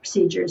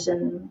procedures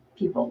and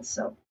people.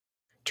 So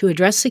To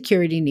address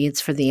security needs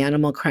for the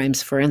Animal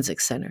Crimes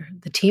Forensic Center,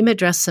 the team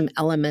addressed some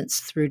elements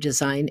through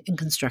design and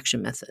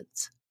construction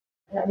methods.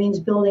 that means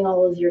building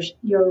all of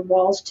your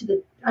walls to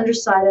the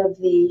underside of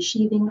the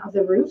sheathing of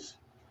the roof,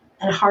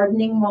 and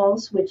hardening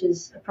walls, which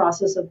is a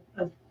process of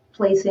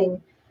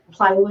placing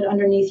plywood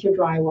underneath your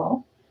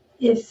drywall.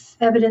 If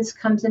evidence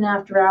comes in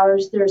after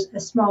hours, there's a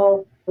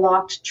small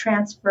locked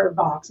transfer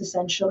box,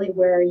 essentially,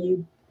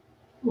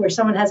 where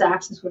someone has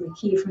access with a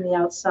key from the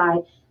outside,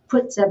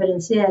 puts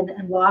evidence in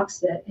and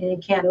locks it, and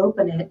it can't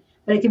open it,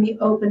 but it can be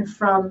opened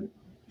from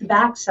the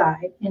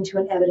backside into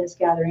an evidence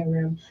gathering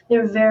room.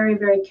 They're very,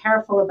 very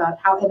careful about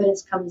how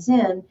evidence comes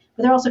in,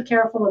 but they're also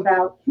careful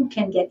about who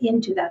can get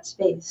into that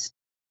space.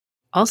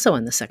 Also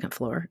on the second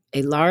floor,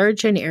 a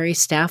large and airy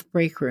staff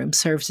break room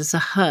serves as a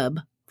hub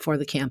for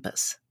the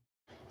campus.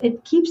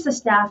 It keeps the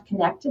staff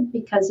connected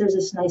because there's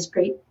this nice,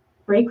 great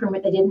break room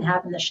that they didn't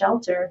have in the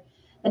shelter.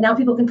 And now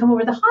people can come over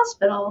to the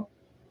hospital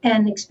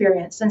and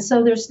experience. And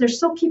so they're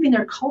still keeping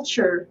their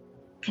culture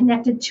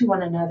connected to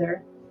one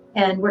another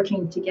and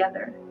working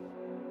together.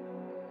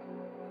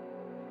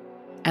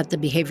 At the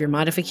Behavior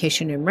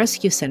Modification and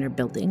Rescue Center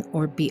building,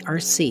 or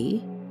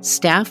BRC,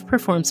 staff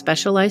perform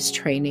specialized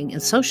training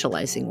and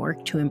socializing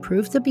work to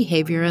improve the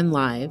behavior and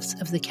lives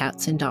of the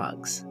cats and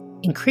dogs,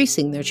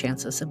 increasing their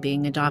chances of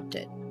being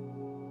adopted.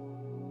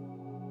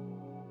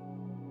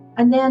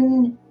 And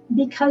then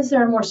because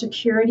there are more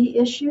security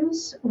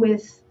issues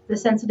with the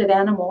sensitive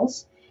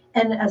animals,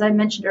 and as I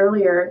mentioned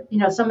earlier,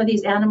 some of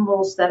these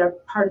animals that are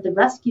part of the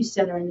rescue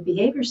center and the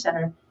behavior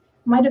center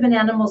might have been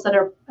animals that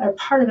are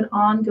part of an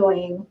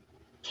ongoing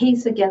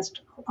case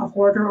against a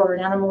hoarder or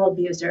an animal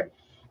abuser.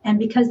 And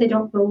because they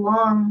don't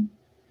belong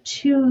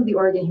to the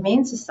Oregon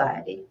Humane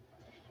Society,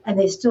 and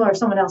they still are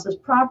someone else's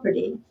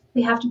property,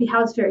 they have to be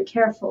housed very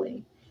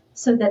carefully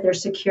so that they're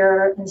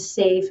secure and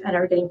safe and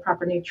are getting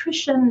proper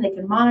nutrition. They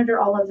can monitor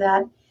all of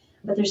that,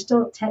 but they're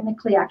still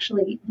technically,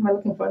 actually, we're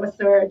looking for the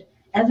third,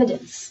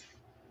 evidence.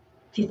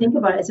 If you think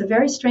about it, it's a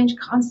very strange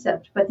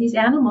concept, but these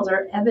animals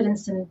are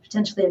evidence in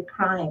potentially a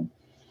crime.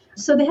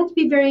 So they have to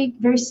be very,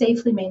 very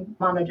safely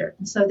monitored.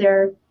 And so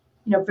they're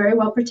very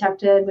well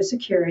protected with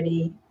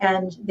security,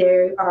 and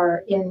they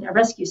are in a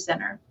rescue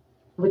center,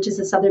 which is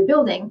this other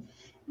building.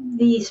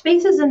 The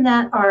spaces in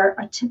that are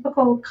a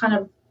typical kind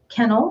of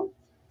kennel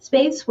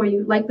space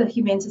where like the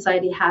Humane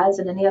Society has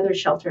and any other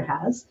shelter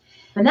has.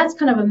 And that's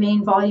kind of a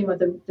main volume of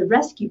the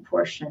rescue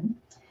portion.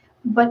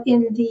 But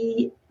in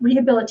the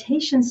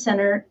rehabilitation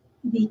center,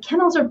 the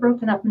kennels are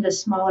broken up into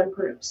smaller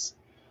groups.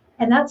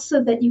 And that's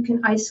so that you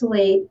can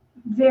isolate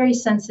very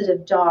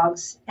sensitive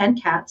dogs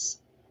and cats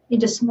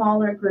into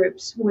smaller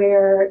groups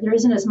where there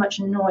isn't as much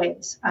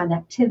noise and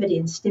activity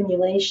and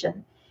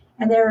stimulation.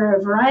 And there are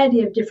a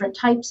variety of different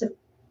types of,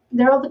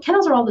 the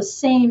kennels are all the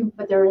same,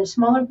 but they're in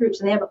smaller groups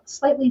and they have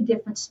slightly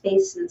different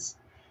spaces.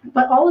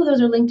 But all of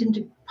those are linked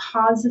into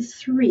pods of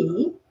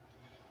 3.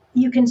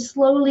 You can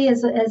slowly,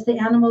 as the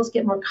animals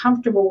get more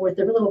comfortable with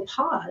their little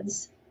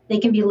pods, they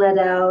can be let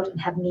out and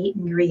have meet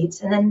and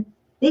greets. And then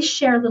they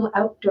share a little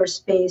outdoor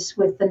space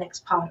with the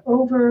next pod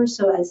over.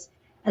 So as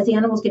the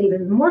animals get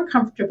even more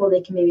comfortable,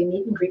 they can maybe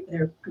meet and greet with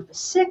their group of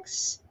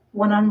 6,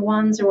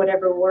 one-on-ones or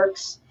whatever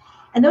works.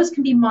 And those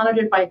can be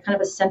monitored by kind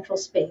of a central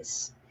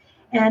space.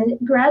 And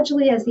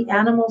gradually, as the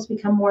animals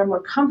become more and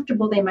more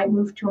comfortable, they might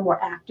move to a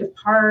more active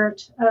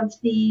part of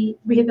the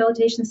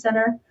rehabilitation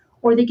center,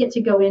 or they get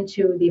to go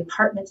into the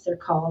apartments, they're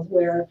called,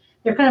 where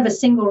they're kind of a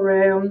single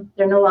room.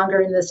 They're no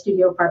longer in the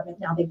studio apartment.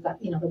 Now they've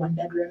got, the 1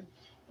 bedroom.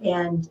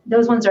 And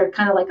those ones are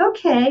kind of like,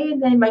 okay,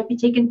 they might be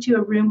taken to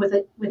a room with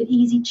an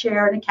easy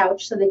chair and a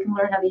couch so they can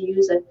learn how to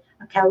use a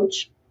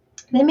couch.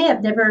 They may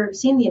have never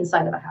seen the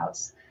inside of a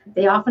house.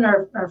 They often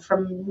are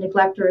from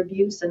neglect or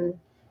abuse and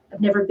have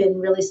never been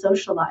really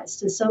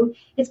socialized. And so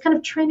it's kind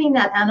of training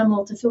that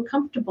animal to feel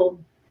comfortable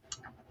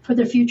for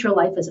their future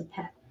life as a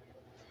pet.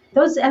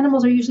 Those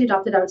animals are usually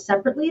adopted out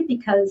separately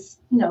because,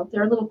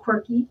 they're a little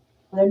quirky.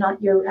 They're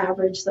not your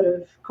average sort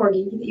of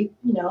corgi,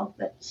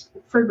 that's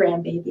fur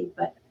grandbaby,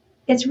 but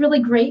it's really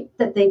great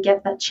that they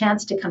get that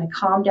chance to kind of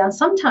calm down.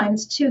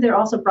 Sometimes, too, they're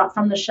also brought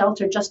from the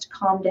shelter just to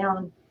calm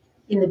down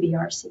in the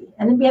BRC.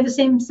 And then we have the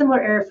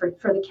similar area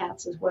for the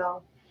cats as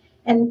well.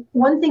 And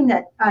one thing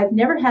that I've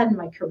never had in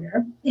my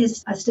career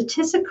is a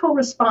statistical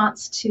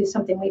response to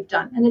something we've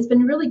done. And it's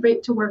been really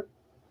great to work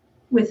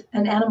with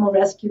an animal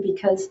rescue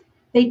because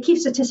they keep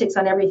statistics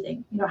on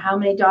everything. How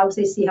many dogs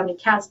they see, how many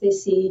cats they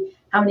see,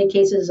 how many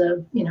cases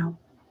of,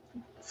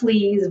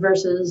 fleas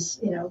versus,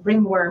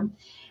 ringworm.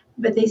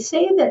 But they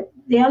say that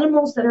the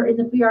animals that are in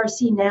the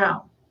BRC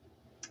now,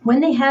 when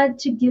they had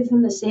to give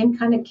them the same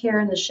kind of care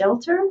in the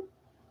shelter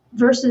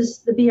versus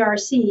the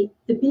BRC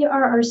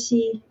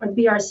or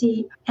the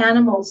BRC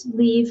animals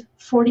leave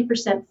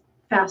 40%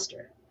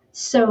 faster.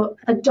 So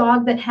a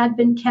dog that had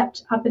been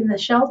kept up in the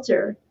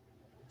shelter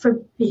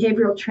for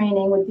behavioral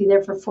training would be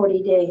there for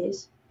 40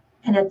 days,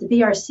 and at the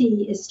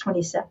BRC is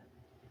 27.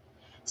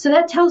 So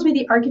that tells me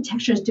the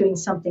architecture is doing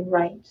something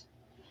right.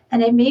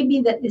 And it may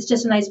be that it's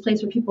just a nice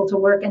place for people to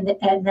work, and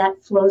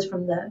that flows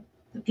from the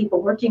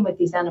people working with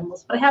these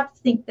animals. But I have to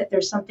think that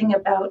there's something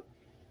about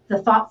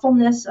the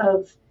thoughtfulness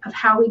of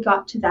how we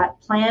got to that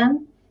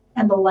plan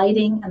and the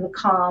lighting and the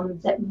calm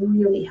that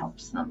really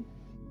helps them.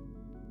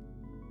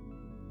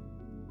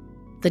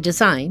 The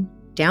design,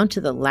 down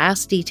to the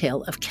last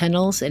detail of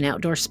kennels and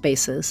outdoor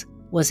spaces,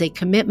 was a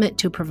commitment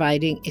to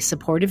providing a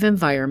supportive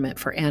environment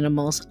for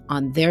animals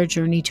on their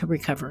journey to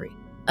recovery.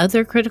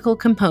 Other critical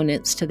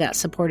components to that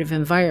supportive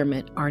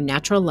environment are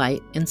natural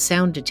light and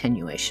sound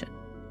attenuation.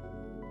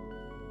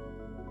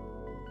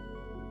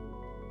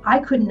 I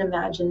couldn't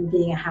imagine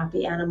being a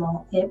happy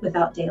animal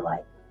without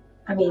daylight.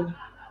 I mean,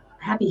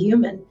 a happy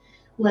human,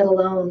 let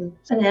alone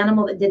an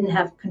animal that didn't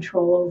have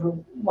control over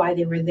why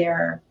they were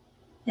there.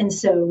 And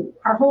so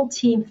our whole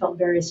team felt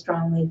very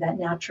strongly that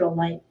natural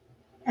light,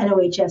 and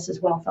OHS as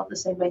well felt the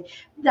same way.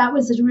 That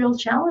was a real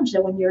challenge,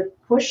 that when you're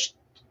pushed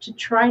to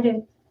try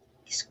to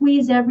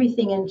squeeze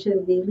everything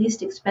into the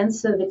least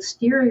expensive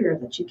exterior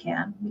that you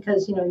can,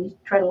 because you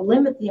try to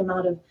limit the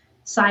amount of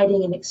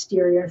siding and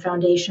exterior and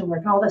foundation work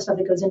and all that stuff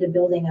that goes into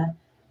building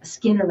a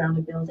skin around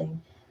a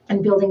building,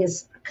 and building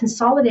as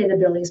consolidated a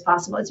building as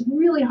possible. It's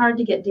really hard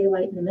to get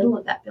daylight in the middle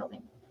of that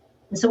building.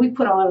 And so we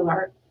put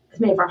as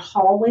many of our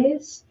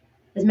hallways,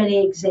 as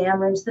many exam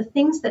rooms, the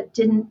things that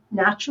didn't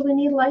naturally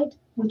need light,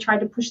 we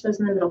tried to push those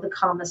in the middle, the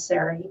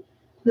commissary,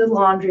 the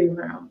laundry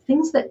room,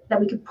 things that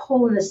we could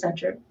pull in the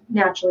center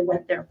naturally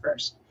went there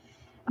first.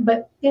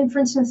 But for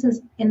instance,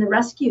 in the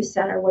rescue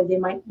center where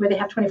they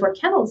have 24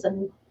 kennels,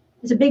 and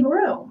it's a big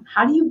room,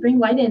 how do you bring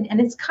light in?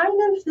 And it's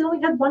they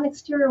only had one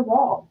exterior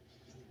wall.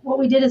 What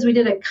we did is we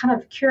did a kind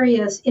of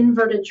curious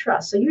inverted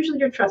truss. So usually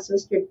your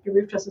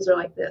roof trusses are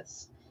like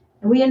this.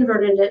 And we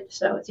inverted it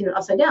so it's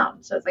upside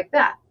down. So it's like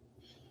that.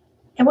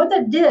 And what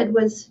that did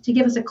was to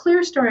give us a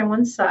clear story on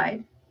one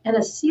side and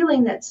a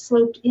ceiling that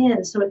sloped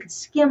in so it could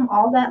skim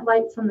all that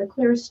light from the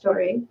clear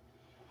story.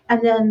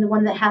 And then the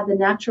one that had the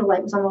natural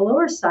light was on the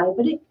lower side,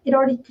 but it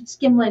already could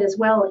skim light as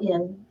well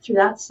in through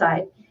that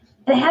side.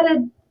 And it had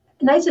a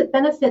nice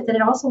benefit that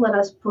it also let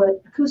us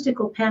put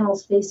acoustical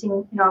panels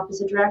facing in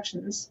opposite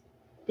directions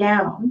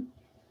down,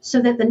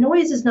 so that the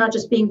noise is not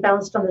just being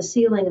bounced on the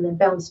ceiling and then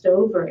bounced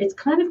over. It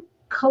kind of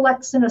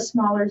collects in a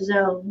smaller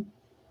zone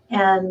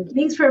and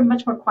makes for a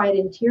much more quiet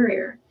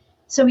interior.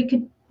 So we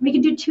could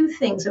do two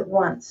things at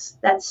once: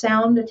 that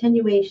sound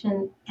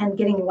attenuation and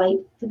getting light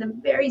to the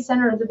very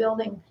center of the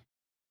building.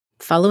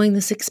 Following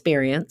this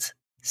experience,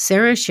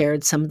 Sarah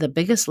shared some of the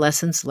biggest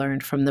lessons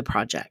learned from the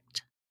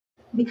project.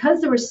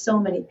 Because there were so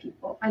many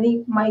people, I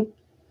think my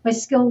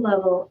skill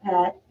level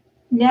at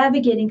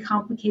navigating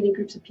complicated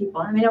groups of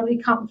people, I don't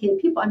mean complicated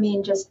people, I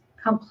mean just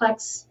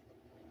complex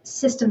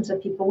systems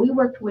of people. We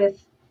worked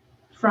with,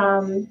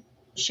 from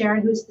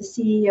Sharon, who's the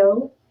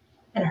CEO,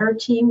 and her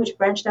team, which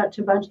branched out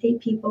to 8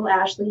 people,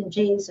 Ashley and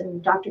Jace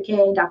and Dr. K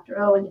and Dr.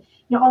 O, and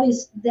all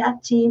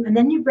that team. And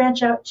then you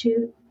branch out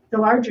to the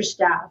larger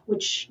staff,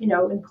 which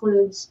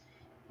includes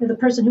the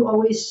person who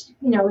always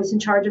is in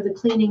charge of the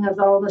cleaning of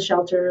all the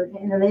shelter,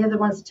 and then they are the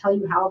ones to tell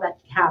you how that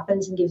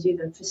happens and gives you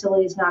the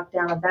facilities knocked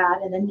down of that.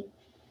 And then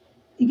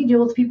you can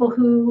deal with people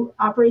who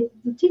operate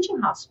the teaching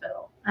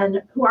hospital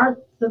and who are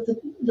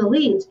the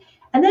leads.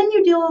 And then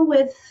you deal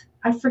with,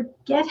 I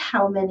forget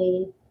how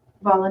many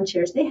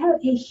volunteers. They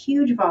have a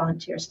huge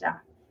volunteer staff,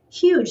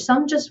 huge.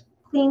 Some just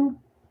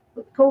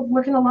go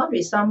work in the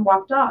laundry. Some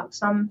walk dogs.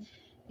 Some,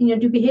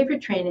 do behavior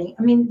training.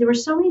 There were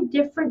so many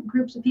different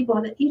groups of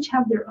people that each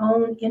have their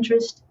own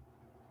interest,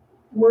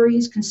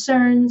 worries,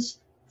 concerns,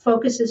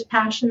 focuses,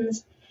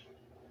 passions.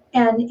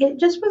 And it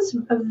just was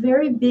a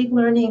very big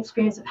learning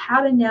experience of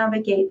how to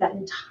navigate that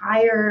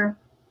entire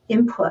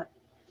input.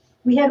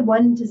 We had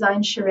one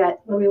design charrette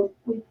where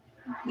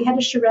we had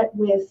a charrette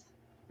with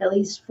at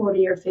least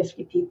 40 or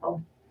 50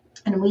 people.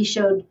 And we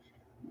showed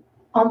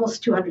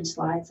almost 200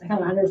 slides, I think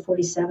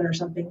 147 or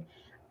something.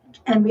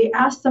 And we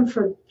asked them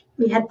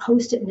we had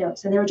Post-it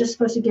notes, and they were just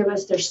supposed to give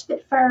us their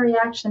spitfire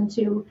reaction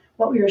to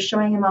what we were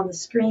showing them on the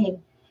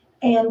screen.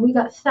 And we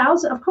got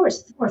thousands, of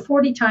course, or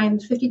 40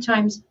 times, 50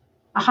 times,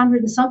 100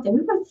 and something.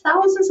 We got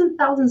thousands and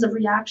thousands of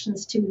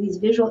reactions to these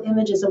visual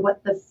images of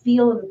what the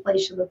feel of the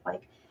place should look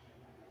like.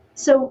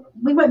 So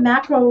we went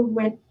macro,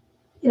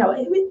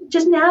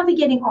 just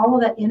navigating all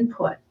of that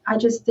input. I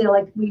just feel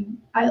like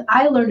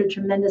I learned a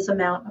tremendous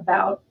amount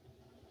about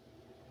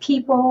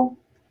people,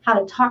 how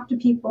to talk to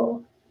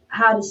people,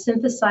 how to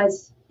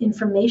synthesize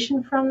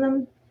information from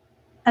them,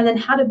 and then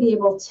how to be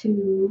able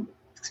to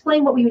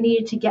explain what we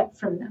needed to get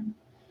from them.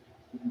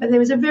 But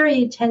there was a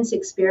very intense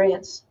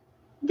experience.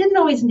 Didn't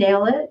always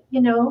nail it,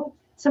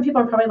 Some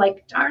people are probably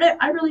like, darn it,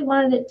 I really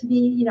wanted it to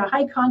be,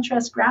 high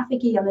contrast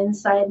graphic-y on the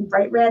inside and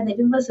bright red, and they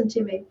didn't listen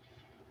to me.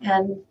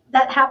 And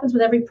that happens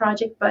with every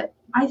project, but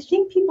I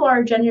think people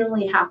are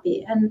genuinely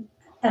happy. And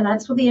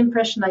that's what the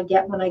impression I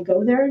get when I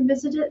go there and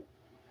visit it.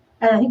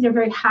 And I think they're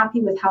very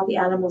happy with how the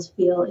animals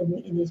feel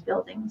in these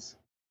buildings.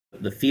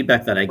 The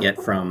feedback that I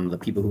get from the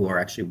people who are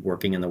actually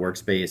working in the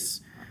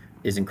workspace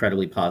is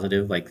incredibly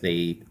positive. Like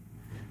they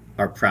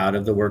are proud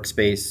of the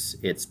workspace.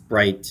 It's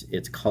bright,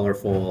 it's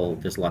colorful,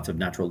 there's lots of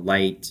natural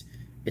light,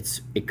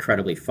 it's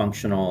incredibly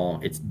functional,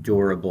 it's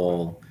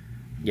durable.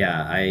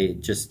 Yeah,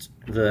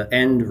 the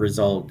end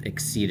result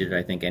exceeded,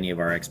 I think, any of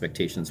our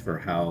expectations for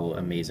how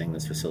amazing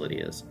this facility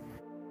is.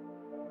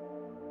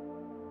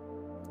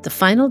 The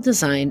final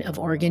design of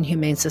Oregon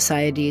Humane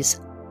Society's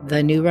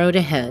The New Road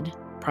Ahead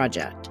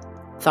project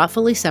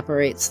thoughtfully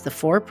separates the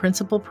 4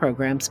 principal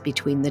programs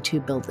between the 2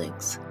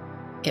 buildings.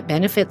 It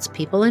benefits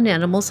people and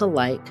animals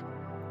alike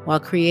while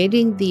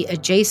creating the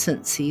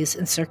adjacencies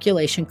and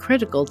circulation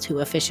critical to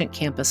efficient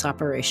campus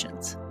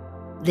operations.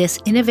 This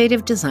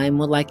innovative design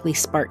will likely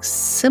spark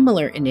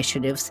similar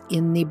initiatives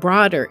in the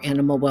broader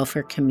animal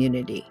welfare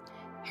community,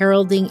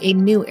 heralding a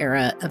new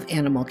era of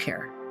animal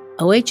care.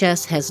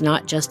 OHS has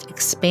not just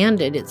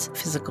expanded its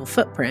physical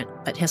footprint,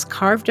 but has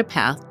carved a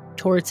path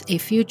towards a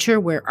future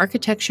where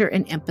architecture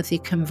and empathy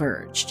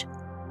converged,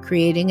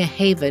 creating a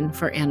haven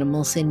for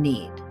animals in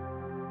need.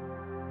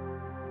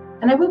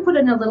 And I will put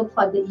in a little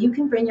plug that you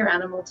can bring your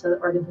animal to the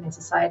Oregon Humane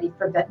Society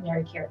for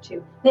veterinary care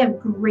too. They have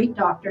great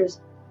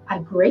doctors, a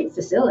great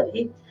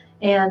facility,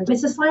 and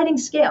it's a sliding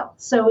scale.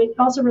 So it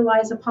also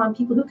relies upon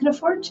people who can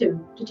afford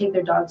to take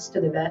their dogs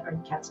to the vet or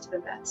cats to the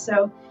vet.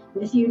 So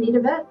if you need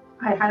a vet,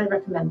 I highly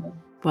recommend them.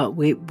 Well,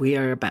 we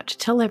are about to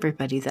tell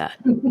everybody that.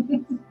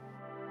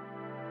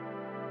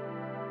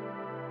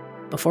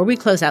 Before we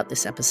close out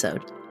this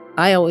episode,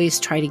 I always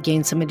try to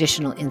gain some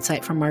additional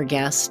insight from our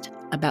guest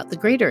about the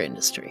greater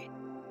industry.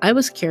 I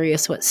was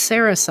curious what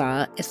Sarah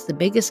saw as the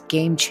biggest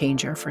game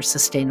changer for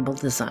sustainable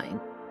design.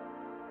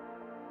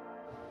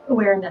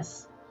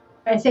 Awareness.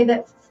 I say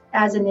that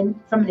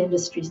from an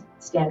industry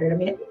standard. I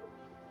mean,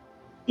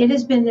 it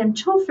has been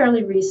until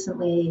fairly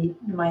recently,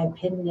 in my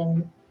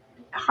opinion,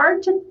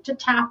 hard to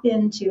tap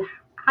into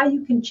how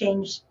you can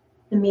change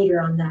the meter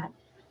on that.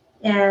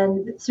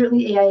 And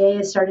certainly AIA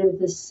has started with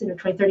this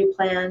 2030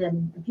 plan,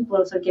 and people are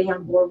also getting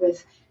on board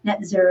with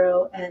net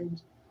zero.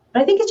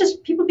 But I think it's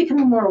just people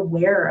becoming more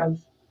aware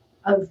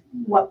of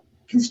what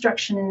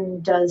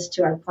construction does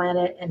to our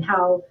planet and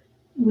how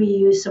we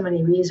use so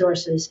many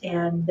resources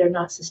and they're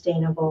not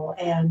sustainable.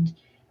 And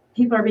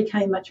people are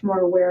becoming much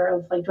more aware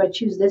of, like, do I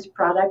choose this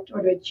product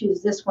or do I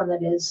choose this one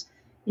that is,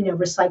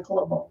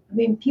 recyclable? I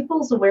mean,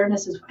 people's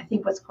awareness is, I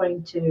think, what's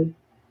going to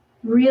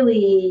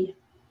really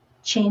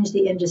change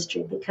the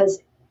industry,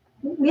 because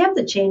we have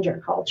to change our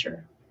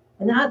culture,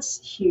 and that's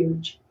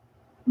huge.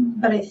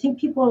 But I think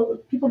people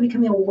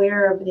becoming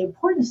aware of the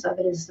importance of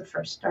it is the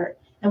first start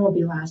and will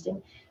be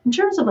lasting. In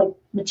terms of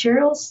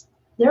materials,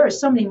 there are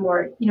so many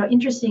more,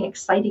 interesting,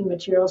 exciting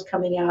materials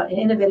coming out in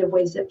innovative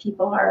ways that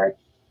people are,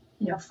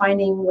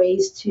 finding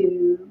ways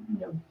to,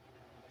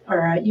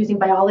 or using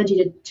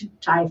biology to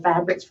tie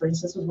fabrics, for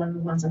instance, was one of the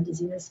ones on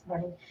Disney this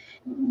morning.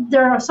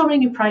 There are so many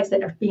new products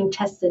that are being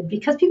tested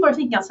because people are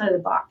thinking outside of the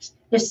box.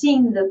 They're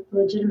seeing the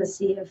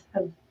legitimacy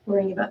of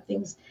worrying about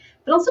things,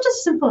 but also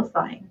just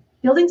simplifying,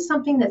 building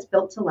something that's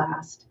built to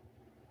last,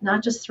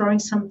 not just throwing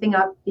something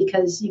up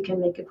because you can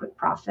make a quick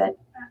profit.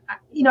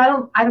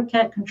 I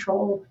can't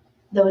control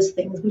those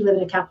things. We live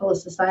in a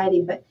capitalist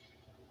society, but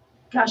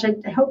gosh,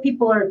 I hope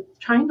people are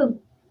trying to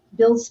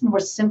build more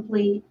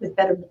simply with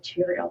better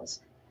materials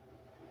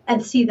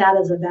and see that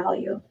as a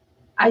value.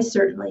 I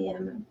certainly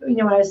am.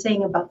 What I was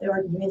saying about the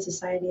Oregon Humane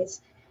Society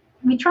is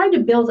we tried to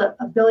build a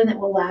building that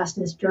will last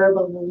and is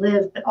durable and will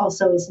live, but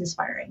also is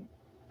inspiring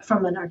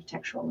from an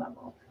architectural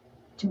level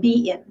to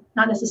be in,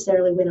 not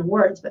necessarily win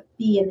awards, but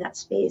be in that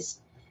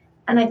space.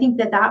 And I think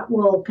that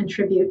will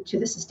contribute to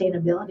the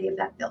sustainability of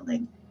that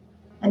building.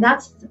 And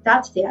that's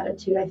the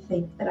attitude, I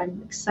think, that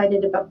I'm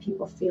excited about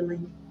people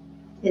feeling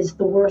is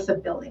the worth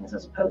of buildings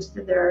as opposed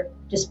to their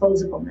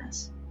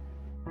disposableness.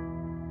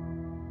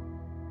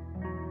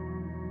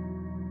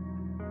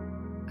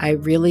 I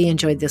really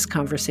enjoyed this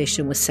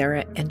conversation with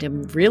Sarah, and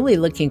am really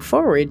looking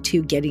forward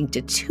to getting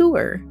to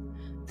tour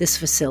this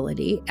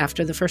facility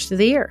after the first of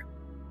the year.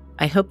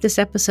 I hope this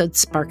episode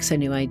sparks a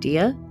new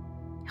idea,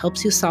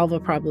 helps you solve a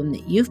problem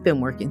that you've been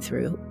working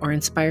through, or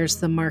inspires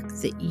the mark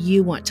that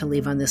you want to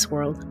leave on this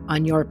world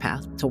on your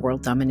path to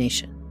world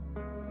domination.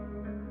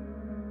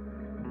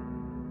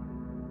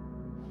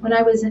 When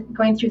I was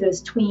going through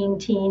those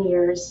teen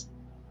years,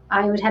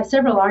 I would have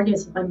several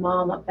arguments with my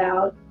mom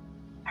about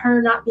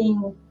her not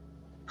being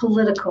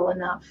political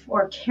enough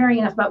or caring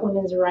enough about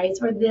women's rights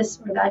or this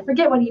or that. I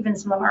forget what even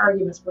some of our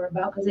arguments were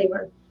about, because they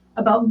were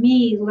about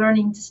me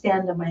learning to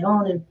stand on my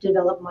own and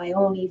develop my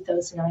own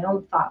ethos and my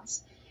own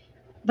thoughts.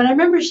 But I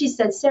remember she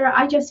said, Sarah,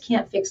 I just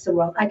can't fix the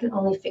world. I can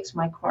only fix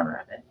my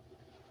corner of it.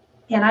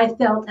 And I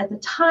felt at the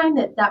time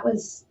that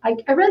was, I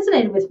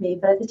resonated with me,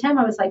 but at the time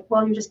I was like,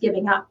 well, you're just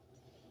giving up.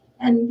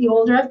 And the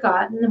older I've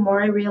gotten, the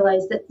more I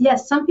realized that,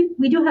 yes, some people,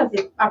 we do have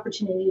the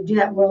opportunity to do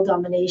that world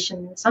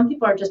domination. Some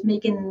people are just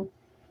making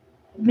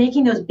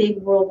those big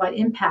worldwide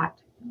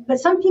impact. But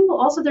some people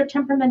also, their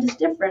temperament is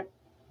different.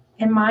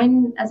 And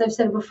mine, as I've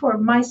said before,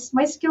 my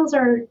skills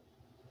are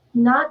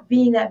not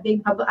being that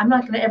big public. I'm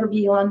not going to ever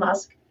be Elon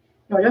Musk,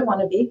 nor do I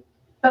want to be.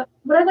 But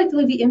what I'd like to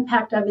leave the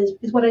impact of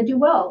is what I do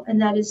well,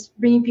 and that is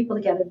bringing people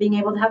together, being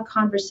able to have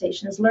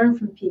conversations, learn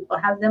from people,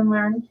 have them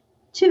learn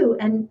too,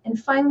 and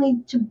finally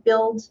to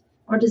build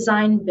or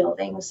design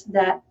buildings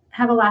that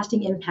have a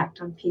lasting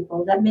impact on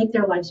people, that make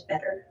their lives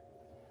better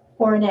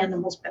or in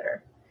animals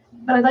better.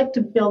 But I'd like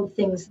to build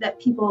things that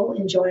people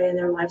enjoy and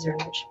their lives are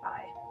enriched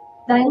by.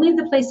 That I leave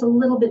the place a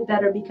little bit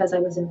better because I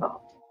was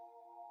involved.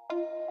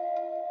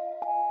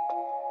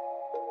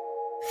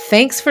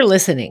 Thanks for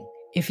listening.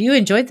 If you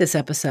enjoyed this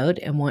episode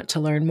and want to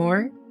learn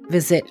more,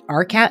 visit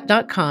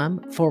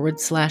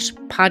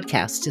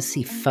rcat.com/podcast to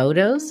see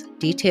photos,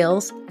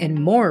 details,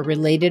 and more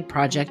related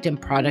project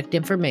and product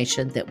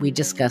information that we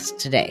discussed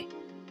today.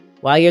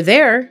 While you're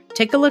there,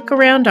 take a look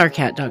around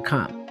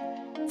rcat.com.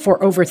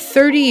 For over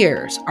 30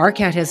 years,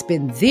 rcat has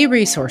been the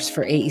resource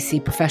for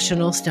AEC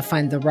professionals to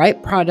find the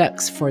right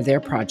products for their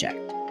project.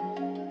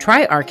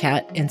 Try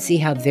rcat and see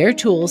how their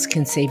tools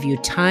can save you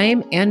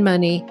time and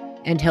money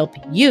and help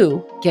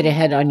you get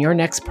ahead on your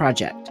next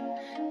project.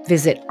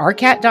 Visit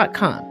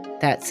rcat.com.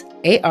 That's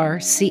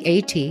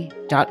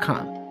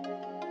arcat.com.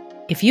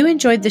 If you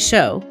enjoyed the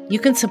show, you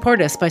can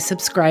support us by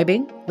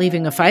subscribing,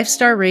 leaving a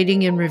 5-star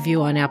rating and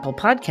review on Apple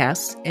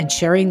Podcasts, and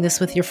sharing this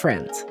with your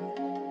friends.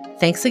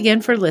 Thanks again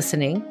for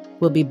listening.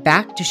 We'll be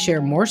back to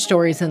share more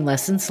stories and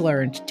lessons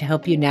learned to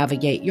help you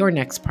navigate your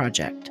next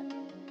project.